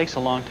it takes a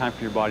long time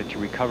for your body to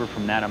recover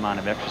from that amount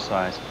of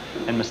exercise.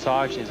 And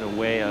massage is a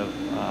way of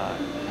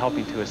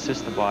helping to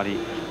assist the body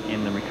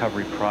in the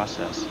recovery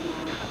process.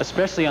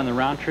 Especially on the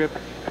round trip,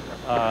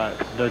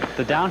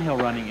 the downhill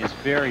running is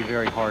very,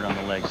 very hard on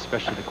the legs,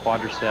 especially the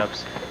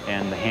quadriceps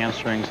and the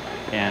hamstrings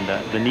and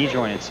the knee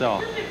joint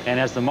itself. And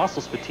as the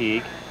muscles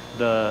fatigue,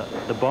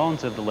 the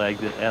bones of the leg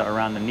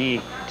around the knee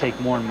take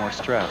more and more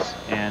stress.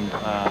 And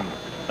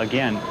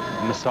again,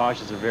 massage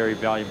is a very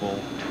valuable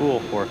tool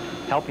for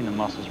helping the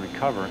muscles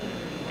recover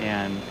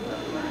and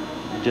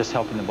just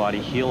helping the body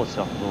heal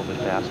itself a little bit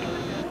faster.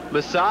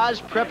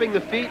 Massage, prepping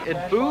the feet,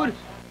 and food,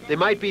 they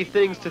might be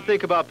things to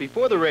think about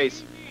before the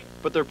race,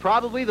 but they're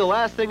probably the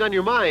last thing on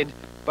your mind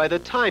by the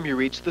time you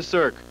reach the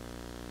Cirque.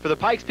 For the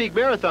Pikes Peak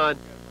Marathon,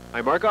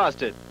 I'm Mark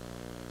Austin.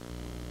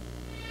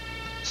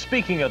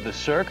 Speaking of the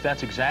Cirque,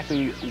 that's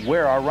exactly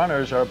where our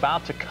runners are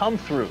about to come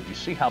through. You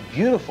see how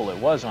beautiful it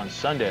was on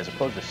Sunday as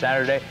opposed to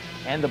Saturday,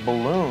 and the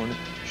balloon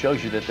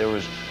shows you that there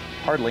was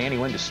hardly any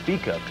wind to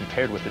speak of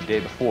compared with the day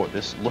before.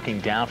 This looking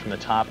down from the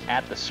top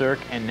at the Cirque,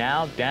 and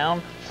now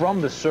down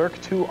from the Cirque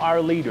to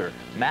our leader,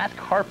 Matt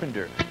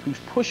Carpenter, who's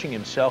pushing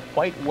himself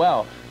quite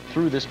well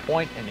through this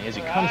point, and as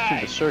he comes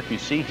through the Cirque, you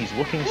see he's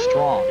looking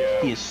strong.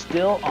 He is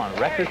still on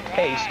record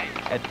pace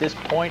at this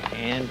point,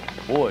 and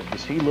boy,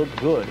 does he look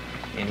good.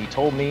 And he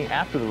told me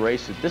after the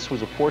race that this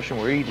was a portion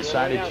where he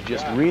decided to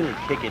just really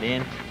kick it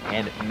in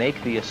and make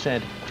the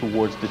ascent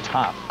towards the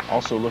top.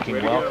 Also looking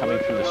well coming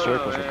through the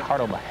Cirque was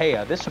Ricardo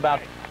Mejia. This about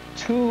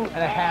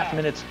 2.5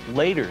 minutes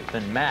later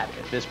than Matt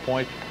at this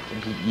point.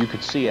 And you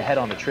could see ahead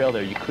on the trail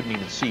there, you couldn't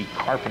even see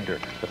Carpenter.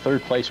 The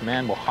third place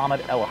man,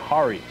 Mohammed El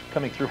Ahari,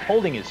 coming through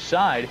holding his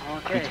side.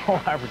 He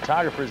told our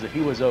photographers that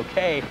he was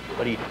okay,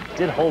 but he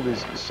did hold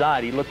his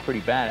side. He looked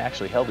pretty bad,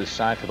 actually held his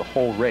side for the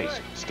whole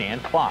race. Stan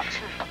Fox,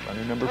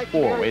 runner number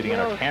 4, waving at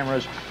our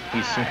cameras.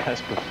 He's seen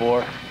us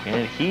before,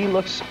 and he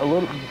looks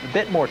a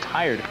bit more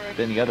tired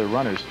than the other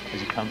runners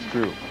as he comes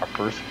through. Our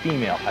first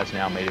female has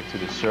now made it to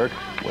the Cirque,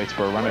 waits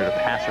for a runner to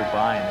pass her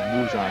by and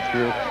then moves on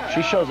through.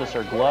 She shows us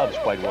her gloves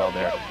quite well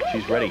there.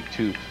 She's ready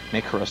to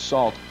make her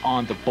assault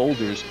on the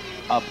boulders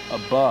up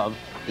above.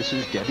 This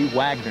is Debbie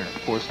Wagner,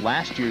 of course,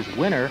 last year's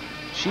winner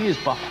She is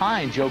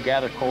behind Joe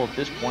Gathercole at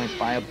this point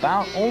by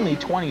about only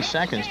 20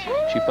 seconds.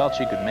 She felt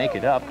she could make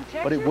it up,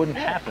 but it wouldn't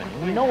happen.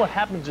 And you know what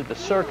happens at the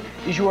Cirque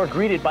is you are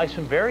greeted by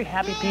some very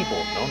happy people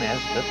known as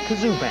the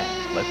kazoo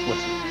band. Let's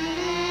listen.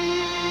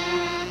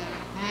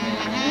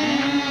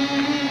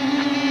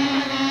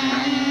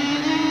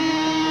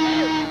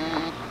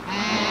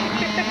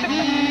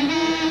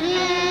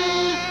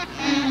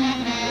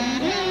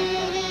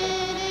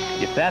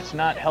 If that's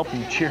not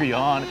helping cheer you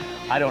on,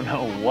 I don't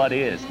know what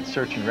is. The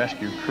search and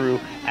rescue crew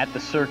at the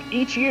Cirque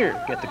each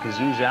year get the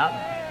kazoos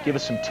out, give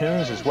us some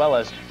tunes, as well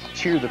as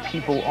cheer the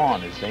people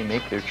on as they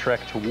make their trek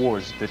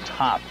towards the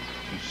top.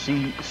 You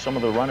see some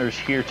of the runners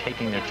here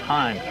taking their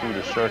time through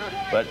the Cirque,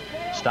 but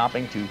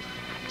stopping to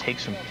take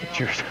some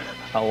pictures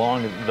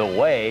along the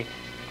way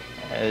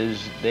as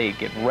they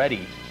get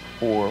ready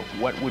for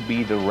what would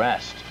be the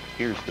rest.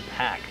 Here's the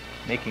pack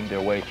making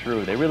their way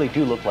through. They really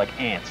do look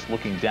like ants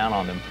looking down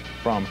on them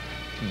from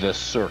the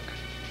Cirque.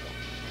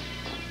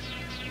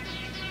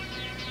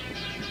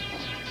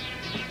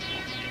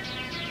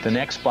 The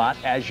next spot,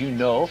 as you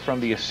know from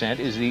the ascent,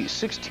 is the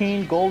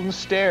 16 Golden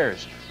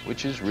Stairs,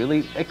 which is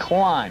really a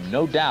climb,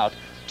 no doubt,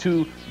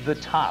 to the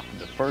top.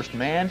 The first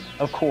man,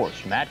 of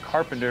course, Matt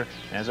Carpenter.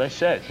 And as I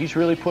said, he's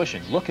really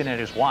pushing, looking at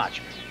his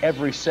watch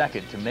every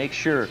second to make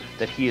sure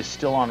that he is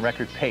still on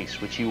record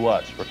pace, which he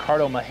was.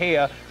 Ricardo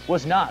Mejia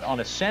was not on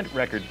ascent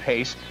record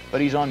pace,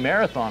 but he's on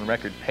marathon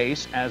record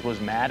pace, as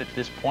was Matt at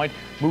this point,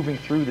 moving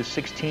through the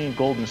 16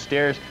 Golden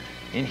Stairs.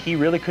 And he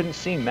really couldn't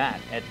see Matt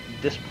at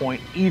this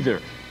point either.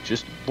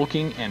 Just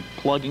looking and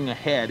plugging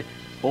ahead,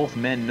 both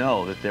men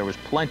know that there was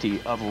plenty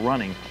of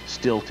running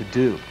still to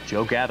do.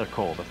 Joe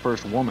Gathercole, the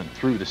first woman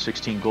through the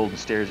 16 Golden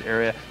Stairs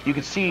area. You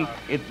can see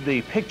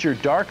the picture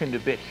darkened a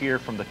bit here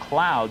from the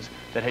clouds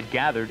that had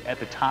gathered at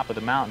the top of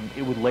the mountain.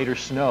 It would later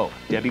snow.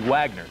 Debbie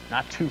Wagner,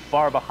 not too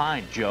far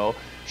behind Joe.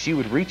 She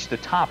would reach the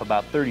top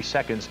about 30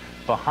 seconds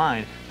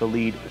behind the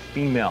lead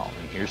female.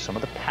 And here's some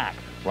of the pack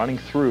running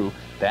through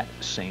that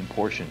same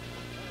portion.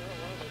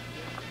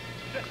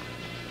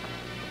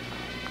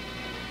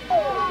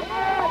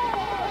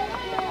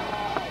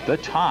 The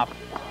top,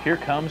 here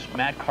comes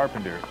Matt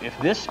Carpenter. If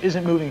this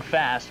isn't moving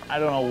fast, I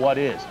don't know what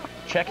is.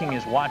 Checking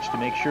his watch to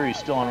make sure he's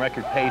still on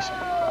record pace,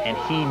 and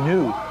he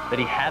knew that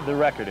he had the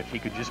record if he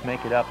could just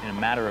make it up in a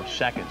matter of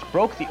seconds.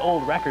 Broke the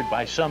old record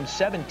by some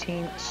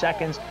 17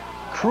 seconds,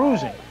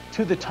 cruising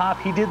to the top.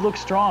 He did look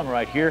strong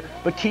right here,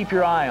 but keep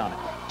your eye on it.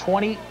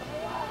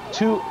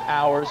 22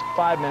 hours,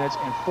 5 minutes,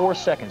 and 4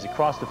 seconds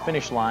across the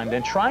finish line.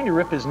 Then trying to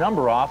rip his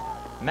number off,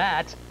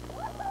 Matt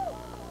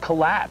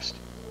collapsed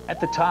at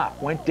the top,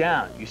 went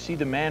down. You see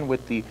the man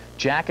with the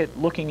jacket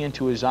looking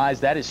into his eyes.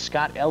 That is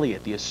Scott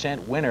Elliott, the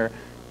Ascent winner.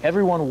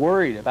 Everyone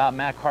worried about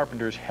Matt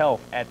Carpenter's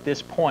health at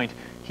this point.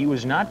 He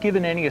was not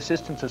given any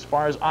assistance as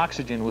far as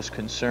oxygen was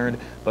concerned,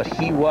 but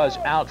he was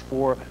out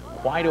for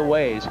quite a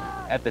ways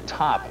at the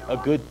top. A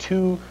good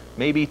 2,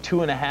 maybe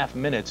 2.5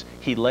 minutes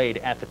he laid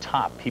at the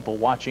top. People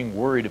watching,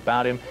 worried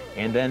about him,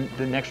 and then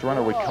the next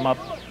runner would come up,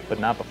 but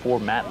not before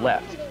Matt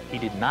left. He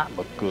did not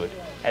look good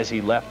as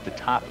he left the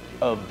top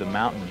of the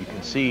mountain. You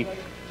can see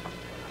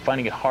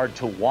finding it hard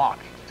to walk.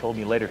 He told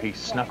me later he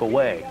snuck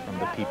away from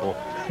the people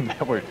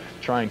that were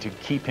trying to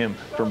keep him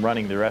from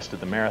running the rest of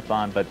the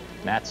marathon, but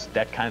Matt's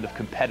that kind of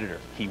competitor.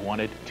 He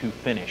wanted to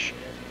finish.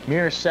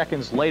 Mere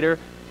seconds later,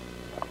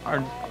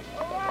 our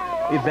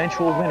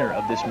eventual winner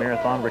of this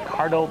marathon,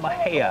 Ricardo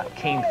Mejia,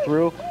 came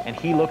through, and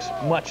he looks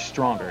much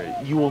stronger.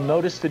 You will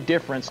notice the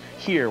difference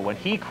here. When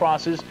he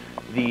crosses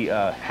the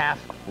half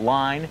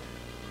line,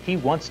 he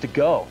wants to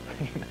go.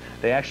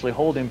 They actually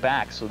hold him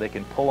back so they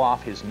can pull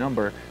off his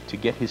number to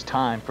get his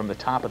time from the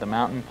top of the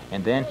mountain,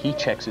 and then he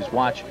checks his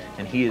watch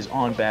and he is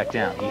on back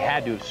down. He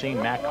had to have seen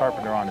Matt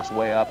Carpenter on his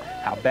way up,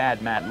 how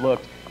bad Matt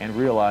looked, and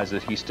realized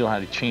that he still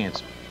had a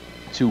chance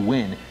to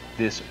win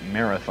this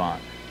marathon.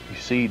 You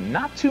see,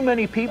 not too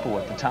many people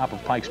at the top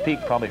of Pikes Peak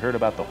probably heard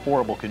about the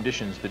horrible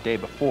conditions the day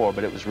before,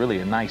 but it was really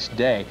a nice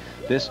day.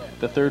 The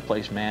third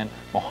place man,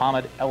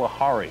 Mohammed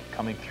El-Ahari,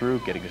 coming through,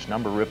 getting his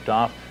number ripped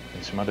off,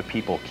 and some other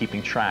people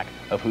keeping track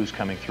of who's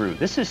coming through.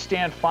 This is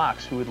Stan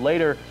Fox, who would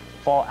later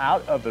fall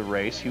out of the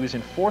race. He was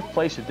in 4th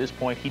place at this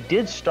point. He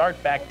did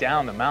start back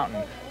down the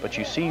mountain, but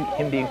you see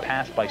him being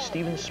passed by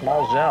Steven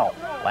Smallzell,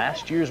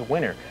 last year's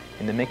winner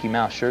in the Mickey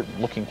Mouse shirt,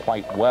 looking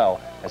quite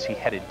well as he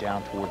headed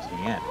down towards the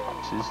end.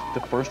 This is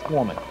the first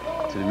woman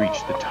to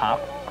reach the top.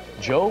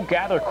 Joe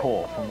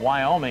Gathercole from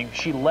Wyoming.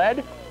 She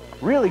led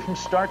really from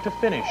start to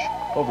finish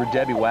over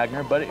Debbie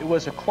Wagner, but it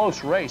was a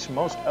close race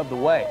most of the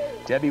way.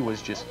 Debbie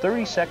was just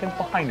 30 seconds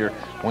behind her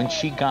when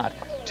she got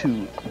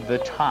to the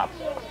top.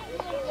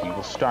 We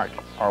will start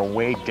our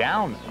way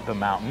down the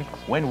mountain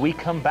when we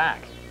come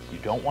back. You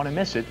don't want to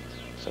miss it,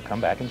 so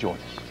come back and join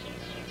us.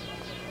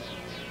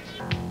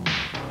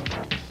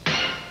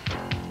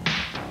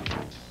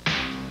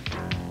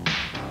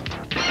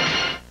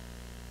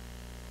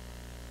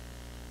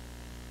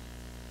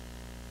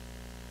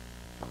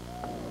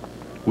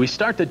 We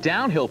start the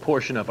downhill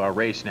portion of our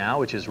race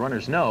now, which as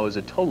runners know is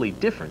a totally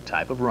different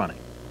type of running.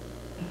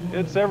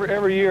 it's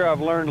every year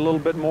I've learned a little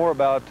bit more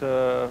about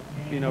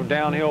you know,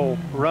 downhill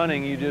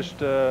running. You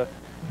just your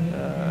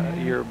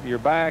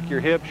back, your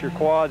hips, your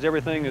quads,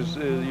 everything is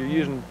you're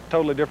using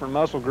totally different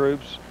muscle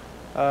groups,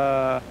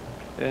 and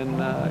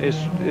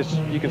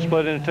you can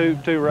split it into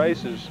two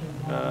races.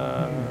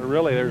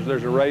 Really,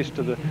 there's a race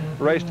to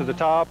the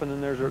top, and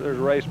then there's a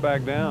race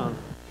back down.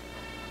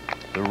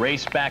 The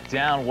race back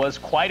down was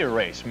quite a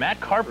race. Matt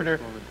Carpenter,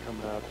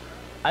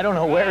 I don't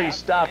know where he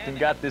stopped and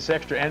got this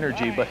extra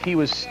energy, but he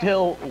was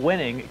still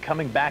winning,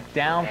 coming back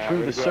down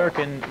through the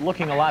circuit and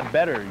looking a lot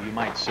better, you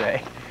might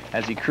say,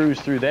 as he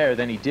cruised through there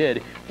than he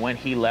did when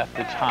he left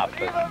the top.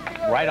 But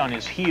right on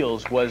his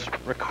heels was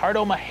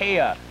Ricardo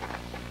Mejia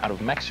out of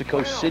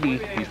Mexico City.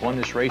 He's won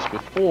this race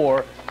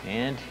before,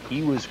 and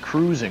he was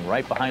cruising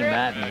right behind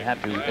Matt, and you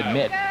have to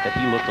admit that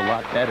he looked a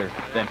lot better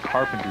than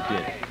Carpenter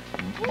did.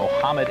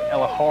 Mohammed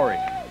El-Ahari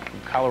from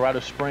Colorado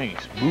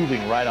Springs,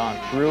 moving right on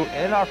through.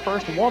 And our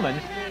first woman,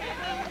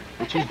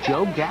 which is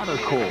Jo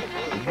Gathercole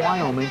of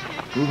Wyoming,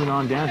 moving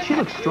on down. She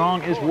looks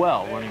strong as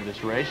well running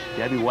this race.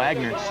 Debbie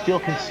Wagner still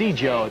can see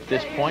Jo at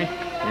this point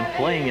and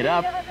playing it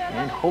up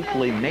and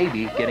hopefully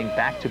maybe getting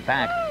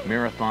back-to-back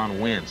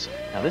marathon wins.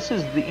 Now this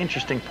is the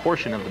interesting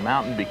portion of the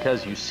mountain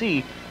because you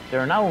see there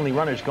are not only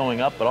runners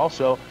going up but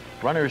also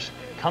runners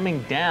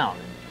coming down.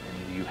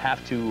 And you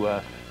have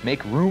to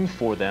make room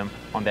for them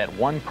on that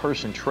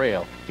one-person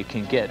trail. It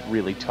can get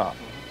really tough.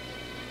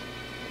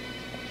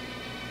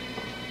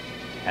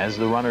 As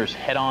the runners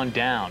head on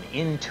down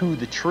into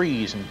the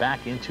trees and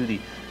back into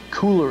the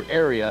cooler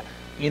area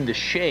in the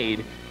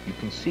shade, you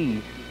can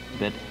see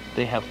that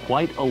they have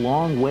quite a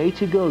long way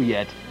to go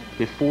yet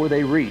before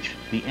they reach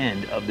the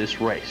end of this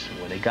race.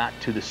 When they got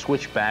to the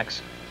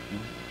switchbacks,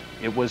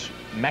 it was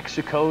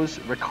Mexico's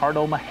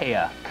Ricardo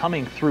Mejia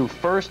coming through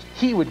first.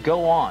 He would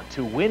go on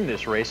to win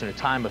this race in a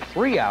time of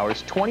 3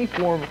 hours,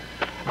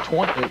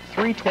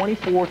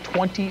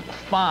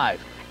 3:24:25.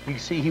 You can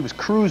see he was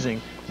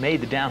cruising, made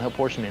the downhill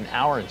portion in 1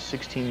 hour and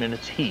 16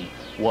 minutes. He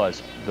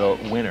was the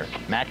winner.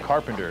 Matt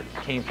Carpenter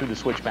came through the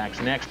switchbacks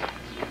next.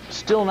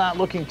 Still not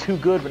looking too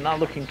good, but not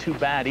looking too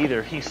bad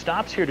either. He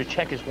stops here to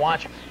check his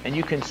watch, and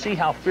you can see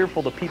how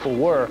fearful the people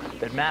were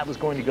that Matt was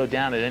going to go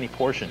down at any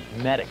portion.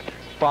 Medic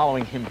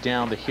following him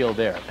down the hill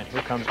there. And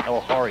here comes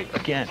El-Ahari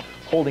again,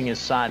 holding his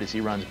side as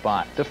he runs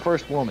by. The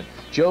first woman,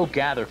 Jo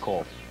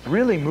Gathercole,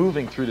 really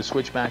moving through the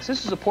switchbacks.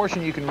 This is a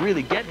portion you can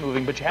really get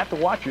moving, but you have to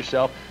watch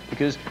yourself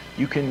because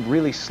you can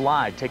really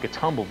slide, take a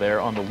tumble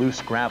there on the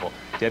loose gravel.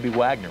 Debbie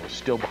Wagner was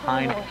still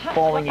behind,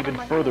 falling even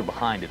further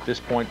behind at this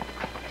point,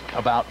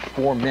 about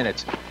 4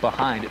 minutes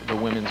behind the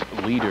women's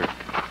leader.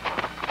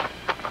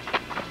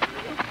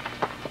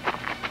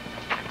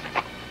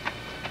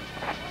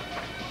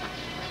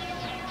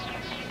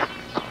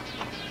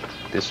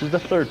 This is the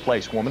third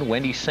place woman,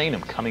 Wendy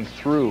Sainham, coming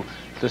through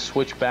the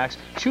switchbacks.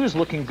 She was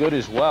looking good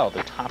as well.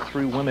 The top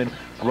 3 women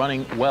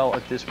running well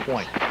at this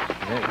point.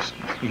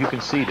 You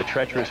can see the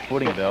treacherous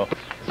footing, though.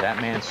 That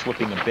man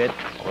slipping a bit,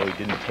 although he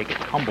didn't take a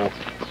tumble,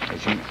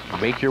 as you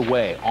make your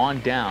way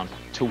on down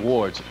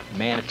towards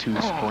Manitou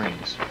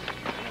Springs.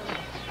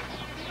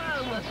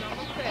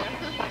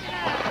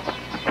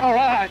 All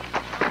right.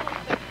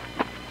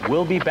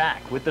 We'll be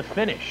back with the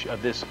finish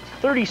of this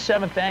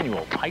 37th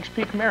annual Pikes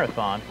Peak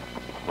Marathon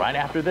right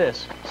after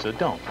this, so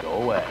don't go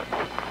away.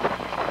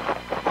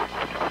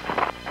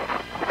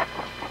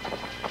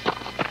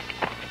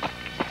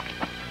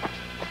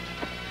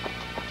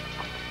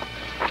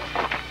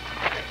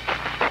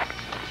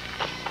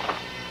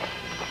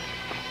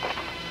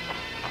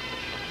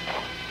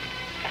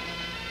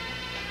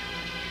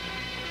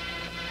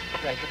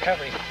 Right,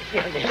 recovery.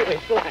 Yeah,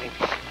 it's flying.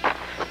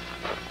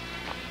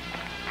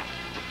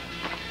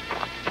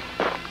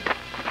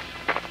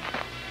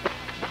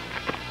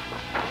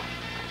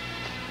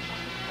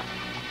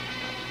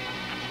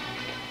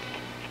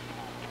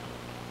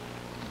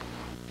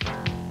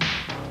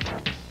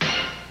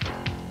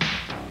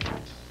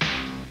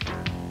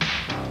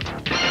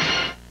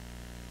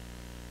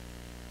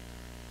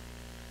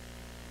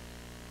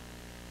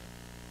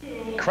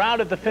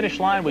 Crowd at the finish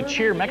line would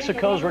cheer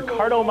Mexico's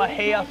Ricardo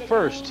Mejia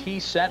first. He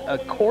set a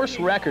course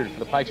record for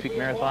the Pikes Peak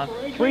Marathon,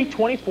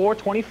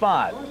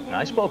 3:24:25. And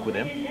I spoke with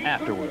him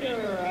afterward.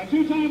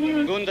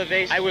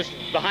 I was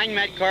behind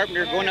Matt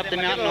Carpenter going up the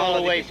mountain all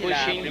the way,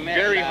 pushing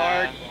very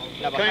hard.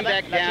 Coming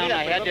back down,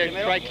 I had to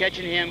try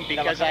catching him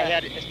because I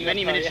had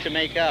many minutes to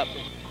make up.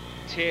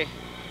 Sí.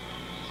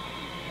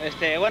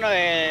 Bueno,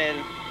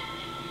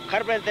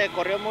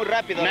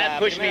 Matt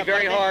pushed me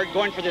very hard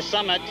going for the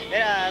summit,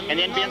 and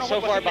then being so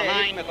far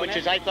behind, which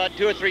is I thought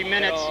 2 or 3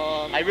 minutes,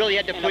 I really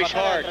had to push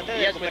hard.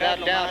 Yes,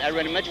 without doubt, I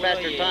ran a much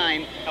faster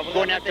time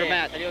going after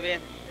Matt.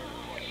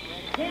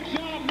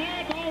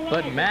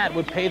 But Matt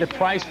would pay the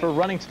price for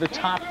running to the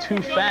top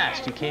too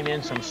fast. He came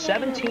in some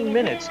 17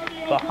 minutes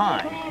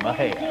behind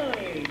Mejia.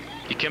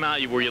 You came out,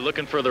 were you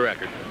looking for the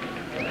record?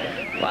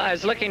 Well, I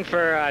was looking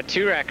for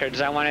 2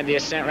 records. I wanted the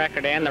ascent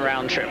record and the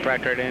round trip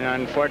record, and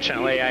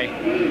unfortunately I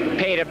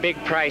paid a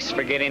big price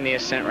for getting the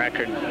ascent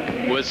record.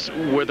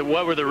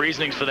 What were the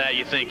reasonings for that,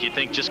 you think? You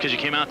think just because you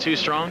came out too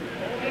strong?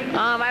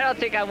 I don't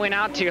think I went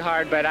out too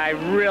hard, but I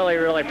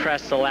really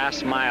pressed the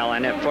last mile,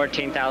 and at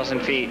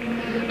 14,000 feet,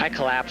 I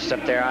collapsed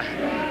up there.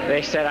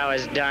 They said I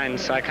was done,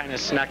 so I kind of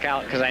snuck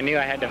out because I knew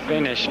I had to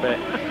finish, but,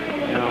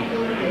 you know.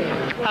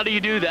 How do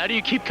you do that? How do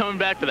you keep coming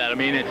back to that? I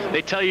mean,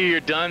 they tell you you're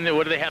done.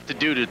 What do they have to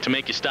do to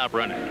make you stop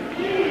running?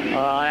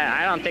 Well,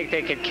 I don't think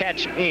they could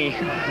catch me.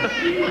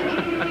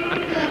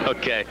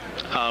 Okay.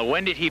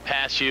 When did he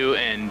pass you,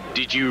 and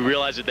did you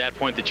realize at that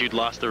point that you'd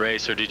lost the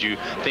race, or did you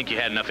think you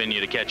had enough in you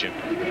to catch him?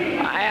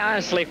 I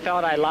honestly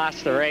felt I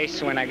lost the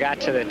race when I got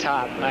to the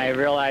top. I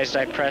realized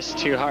I pressed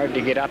too hard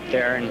to get up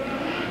there, and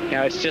you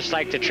know, it's just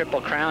like the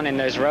Triple Crown and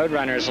those road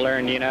runners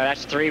learned, you know,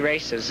 that's 3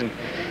 races, and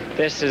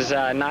this is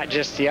not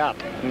just the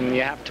up. And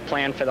you have to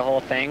plan for the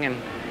whole thing,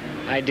 and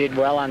I did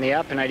well on the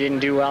up, and I didn't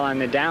do well on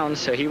the down,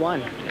 so he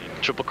won.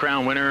 Triple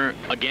Crown winner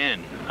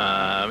again.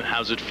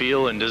 How's it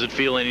feel, and does it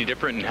feel any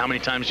different, and how many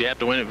times do you have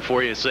to win it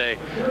before you say,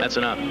 that's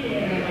enough?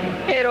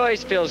 It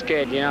always feels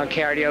good, you know.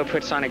 Cardio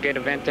puts on a good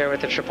event there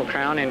with the Triple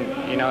Crown,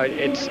 and, you know,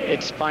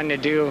 it's fun to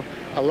do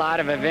a lot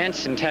of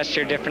events and test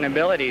your different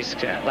abilities.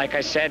 Like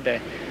I said,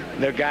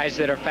 the guys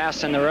that are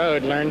fast on the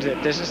road learned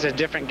that this is a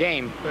different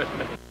game.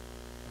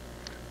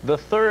 The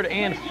 3rd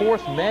and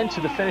 4th men to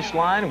the finish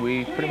line,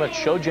 we pretty much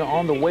showed you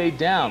on the way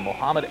down.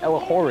 Mohammed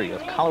El-Ahori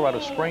of Colorado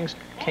Springs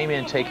came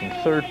in taking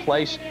 3rd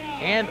place.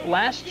 And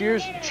last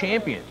year's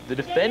champion, the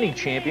defending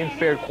champion,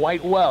 fared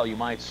quite well, you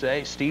might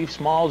say. Steve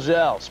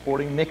Smallzell,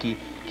 sporting Mickey,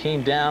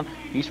 came down.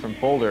 He's from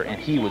Boulder,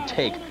 and he would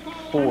take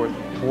 4th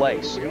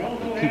place.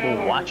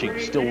 People watching,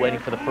 still waiting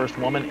for the first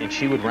woman, and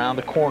she would round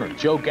the corner.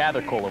 Joe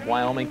Gathercole of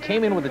Wyoming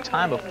came in with a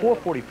time of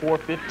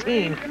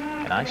 4:44.15,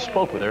 and I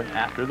spoke with her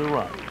after the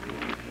run.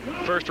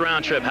 First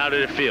round trip, how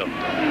did it feel?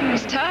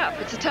 It's tough.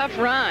 It's a tough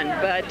run,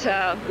 but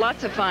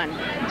lots of fun.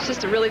 It's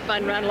just a really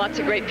fun run. Lots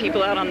of great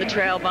people out on the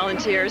trail,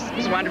 volunteers. It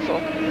was wonderful.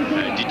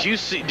 Did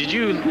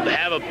you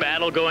have a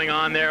battle going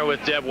on there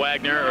with Deb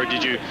Wagner, or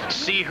did you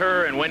see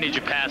her, and when did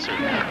you pass her?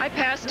 I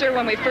passed her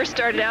when we first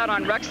started out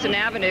on Ruxton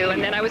Avenue,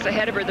 and then I was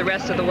ahead of her the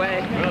rest of the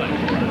way.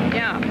 Really?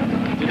 Yeah.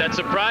 Did that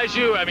surprise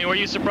you? I mean, were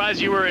you surprised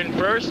you were in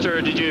first,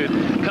 or did you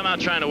come out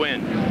trying to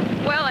win?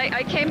 Well,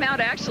 I came out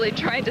actually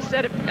trying to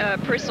set a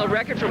personal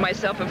record for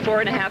myself in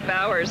 4.5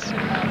 hours.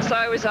 So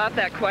I was off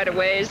that quite a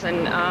ways,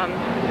 and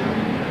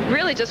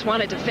really just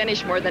wanted to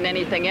finish more than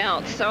anything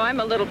else. So I'm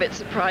a little bit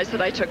surprised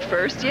that I took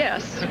first,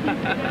 yes.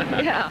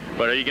 Yeah.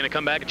 But are you going to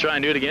come back and try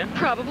and do it again?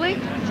 Probably,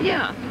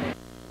 yeah.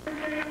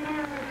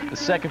 The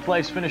 2nd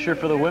place finisher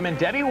for the women,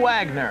 Debbie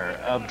Wagner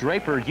of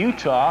Draper,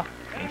 Utah,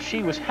 and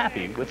she was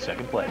happy with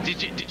 2nd place.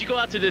 Did you go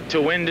out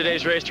to win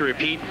today's race, to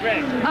repeat?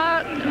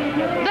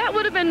 That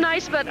would have been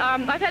nice, but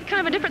I've had kind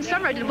of a different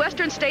summer. I did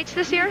Western States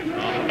this year,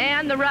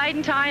 and the ride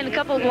and tie, and a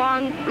couple of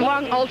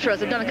long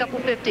ultras. I've done a couple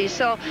of 50s,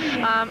 so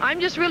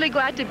I'm just really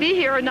glad to be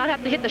here and not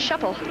have to hit the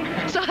shuffle.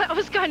 So that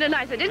was kind of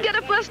nice. I did get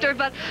a blister,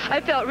 but I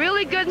felt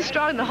really good and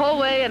strong the whole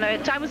way, and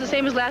time was the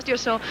same as last year,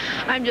 so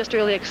I'm just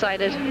really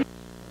excited.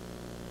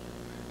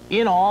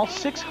 In all,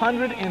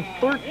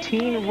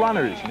 613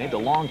 runners made the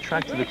long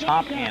trek to the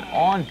top and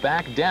on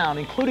back down,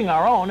 including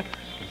our own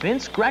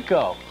Vince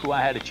Greco, who I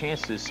had a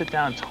chance to sit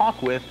down and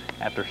talk with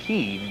after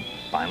he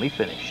finally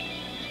finished.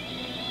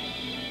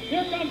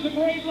 Here comes the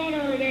great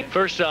runner.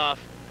 First off,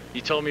 you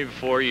told me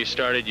before you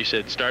started, you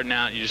said starting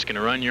out, you're just going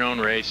to run your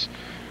own race.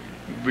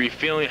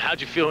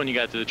 How'd you feel when you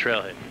got to the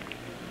trailhead?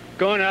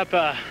 Going up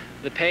the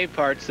paved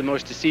part's the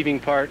most deceiving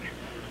part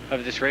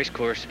of this race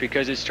course,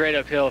 because it's straight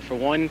uphill for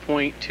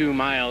 1.2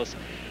 miles,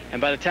 and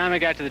by the time I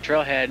got to the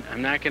trailhead,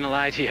 I'm not gonna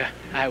lie to you,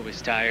 I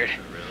was tired.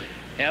 Really?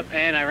 Yep,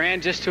 and I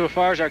ran just to as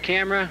far as our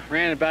camera,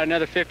 ran about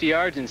another 50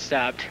 yards and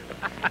stopped.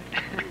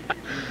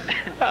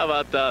 How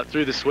about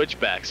through the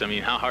switchbacks? I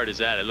mean, how hard is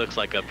that? It looks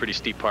like a pretty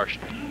steep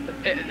portion.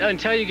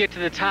 Until you get to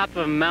the top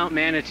of Mount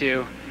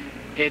Manitou,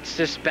 it's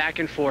just back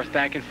and forth,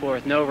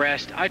 no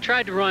rest. I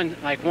tried to run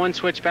like 1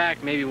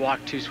 switchback, maybe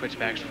walk 2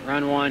 switchbacks,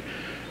 run 1,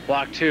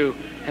 walk 2,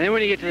 and then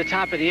when you get to the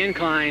top of the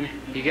incline,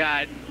 you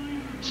got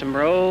some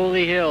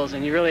rolly hills,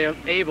 and you're really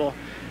able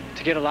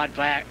to get a lot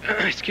back,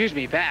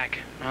 back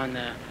on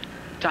the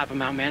top of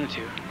Mount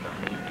Manitou.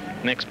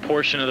 Next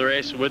portion of the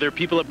race, were there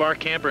people at Bar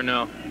Camp or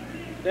no?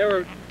 There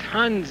were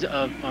tons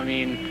of,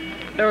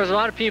 there was a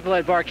lot of people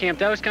at Bar Camp.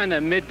 That was kind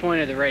of the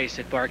midpoint of the race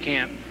at Bar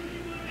Camp.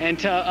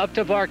 And up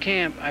to Bar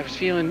Camp, I was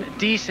feeling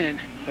decent,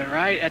 but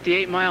right at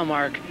the 8-mile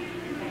mark,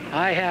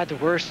 I had the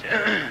worst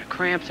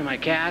cramps in my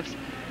calves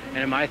and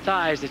in my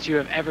thighs that you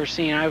have ever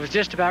seen. I was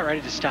just about ready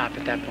to stop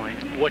at that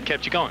point. What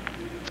kept you going?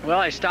 Well,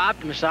 I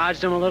stopped, massaged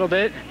them a little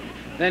bit,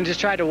 then just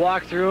tried to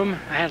walk through them.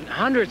 I had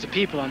hundreds of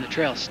people on the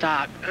trail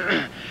stop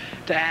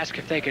to ask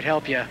if they could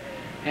help you,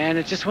 and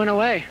it just went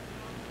away.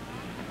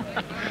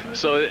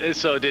 So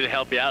did it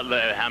help you out?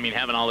 I mean,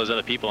 having all those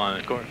other people on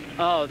the course?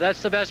 Oh,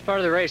 that's the best part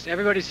of the race.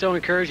 Everybody's so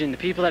encouraging. The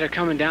people that are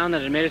coming down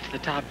that have made it to the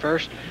top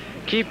first,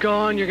 keep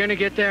going, you're gonna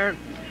get there.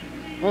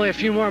 Only a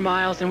few more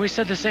miles, and we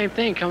said the same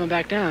thing coming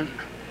back down.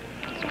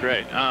 That's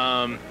great.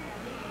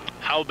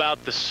 How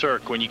about the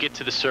cirque? When you get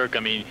to the cirque, I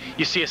mean,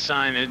 you see a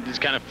sign that's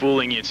kind of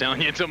fooling you,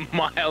 telling you it's a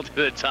mile to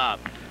the top.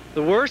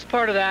 The worst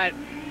part of that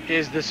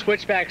is the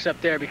switchbacks up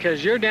there,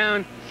 because you're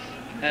down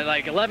at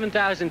like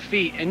 11,000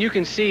 feet and you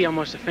can see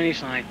almost the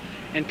finish line,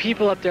 and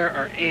people up there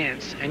are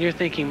ants, and you're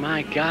thinking,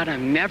 my God,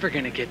 I'm never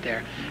going to get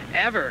there,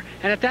 ever.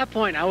 And at that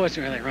point, I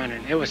wasn't really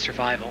running. It was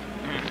survival.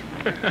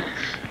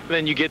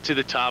 Then you get to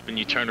the top and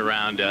you turn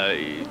around.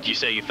 You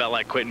say you felt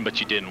like quitting, but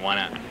you didn't. Why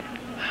not?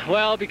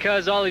 Well,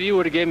 because all of you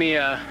would have given me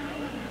a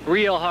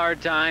real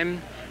hard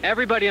time.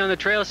 Everybody on the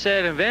trail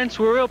said, Vince,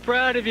 we're real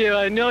proud of you.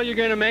 I know you're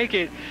going to make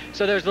it.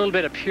 So there's a little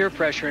bit of peer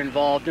pressure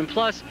involved. And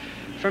plus,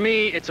 for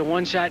me, it's a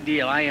one-shot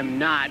deal. I am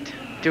not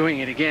doing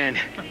it again.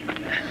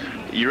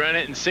 You ran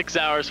it in 6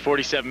 hours,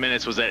 47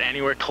 minutes. Was that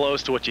anywhere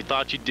close to what you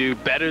thought you'd do?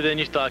 Better than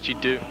you thought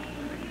you'd do?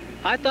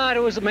 I thought it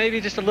was maybe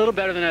just a little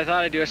better than I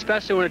thought I'd do,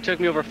 especially when it took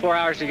me over 4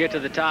 hours to get to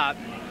the top.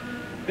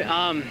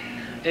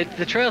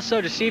 The trail's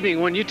so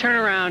deceiving. When you turn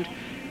around,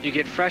 you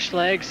get fresh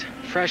legs,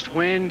 fresh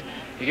wind,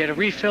 you get a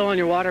refill on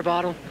your water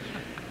bottle,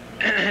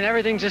 and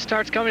everything just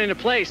starts coming into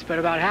place. But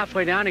about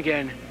halfway down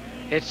again,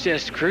 it's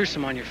just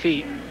gruesome on your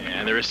feet.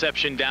 And the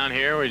reception down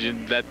here,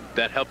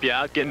 that help you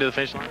out getting to the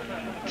finish line?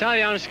 Tell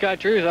you honest to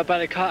God truth, up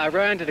by I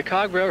ran to the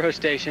Cog Railroad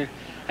Station.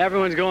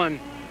 Everyone's going,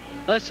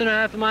 less than a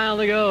half a mile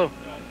to go.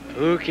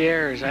 Who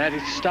cares? I had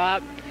to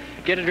stop,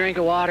 get a drink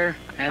of water,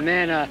 and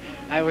then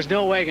I was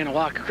no way going to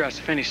walk across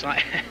the finish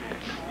line.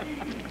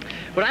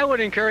 But I would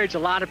encourage a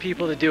lot of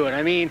people to do it.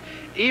 I mean,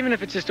 even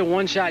if it's just a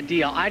one-shot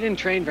deal. I didn't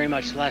train very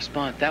much last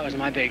month. That was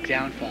my big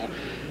downfall.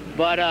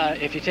 But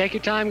if you take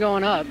your time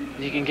going up,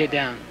 you can get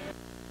down.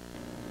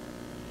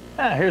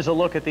 Here's a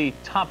look at the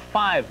top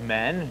 5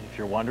 men. If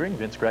you're wondering,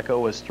 Vince Greco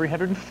was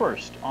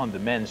 301st on the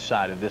men's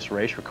side of this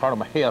race. Ricardo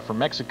Mejia from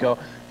Mexico.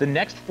 The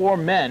next 4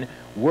 men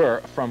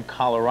were from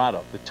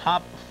Colorado. The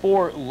top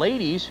 4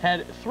 ladies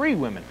had 3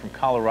 women from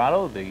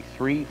Colorado. The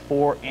 3,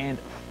 4, and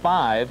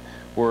 5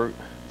 were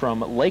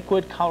from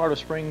Lakewood, Colorado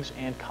Springs,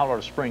 and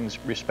Colorado Springs,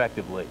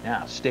 respectively.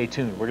 Now, stay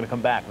tuned. We're going to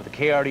come back with the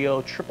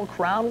KRDO Triple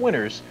Crown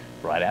winners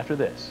right after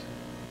this.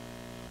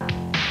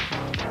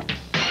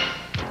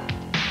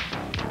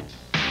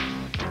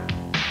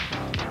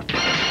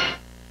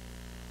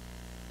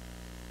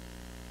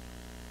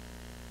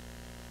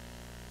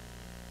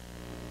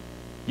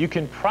 You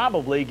can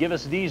probably give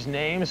us these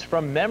names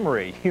from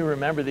memory. You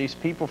remember these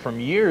people from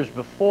years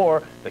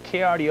before. The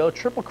KRDO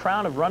Triple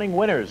Crown of running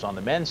winners. On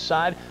the men's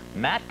side,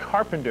 Matt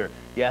Carpenter.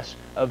 Yes,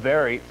 a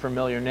very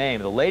familiar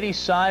name. The ladies'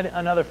 side,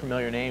 another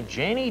familiar name,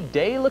 J'ne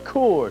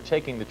Day-Lucore,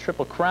 taking the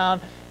Triple Crown,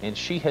 and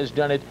she has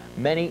done it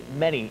many,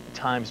 many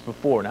times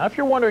before. Now, if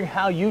you're wondering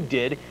how you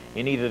did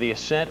in either the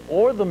Ascent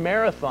or the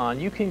Marathon,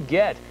 you can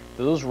get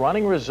those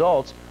running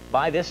results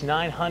by this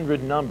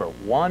 900 number,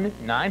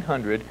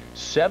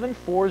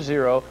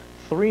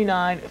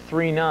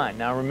 1-900-740-3939.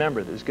 Now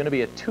remember, there's going to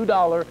be a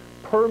 $2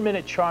 per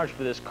minute charge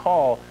for this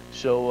call,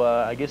 so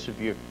I guess if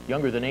you're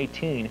younger than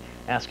 18,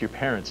 ask your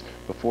parents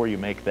before you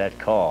make that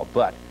call.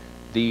 But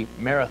the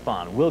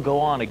marathon will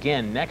go on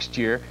again next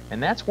year,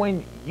 and that's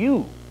when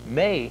you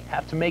may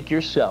have to make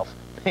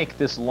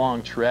this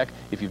long trek.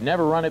 If you've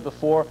never run it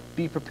before,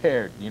 be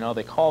prepared. You know,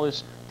 they call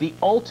this the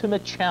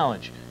ultimate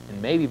challenge.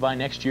 And maybe by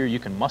next year you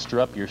can muster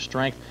up your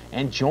strength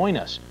and join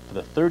us for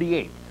the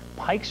 38th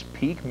Pikes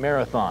Peak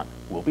Marathon.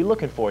 We'll be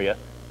looking for you,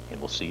 and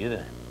we'll see you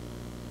then.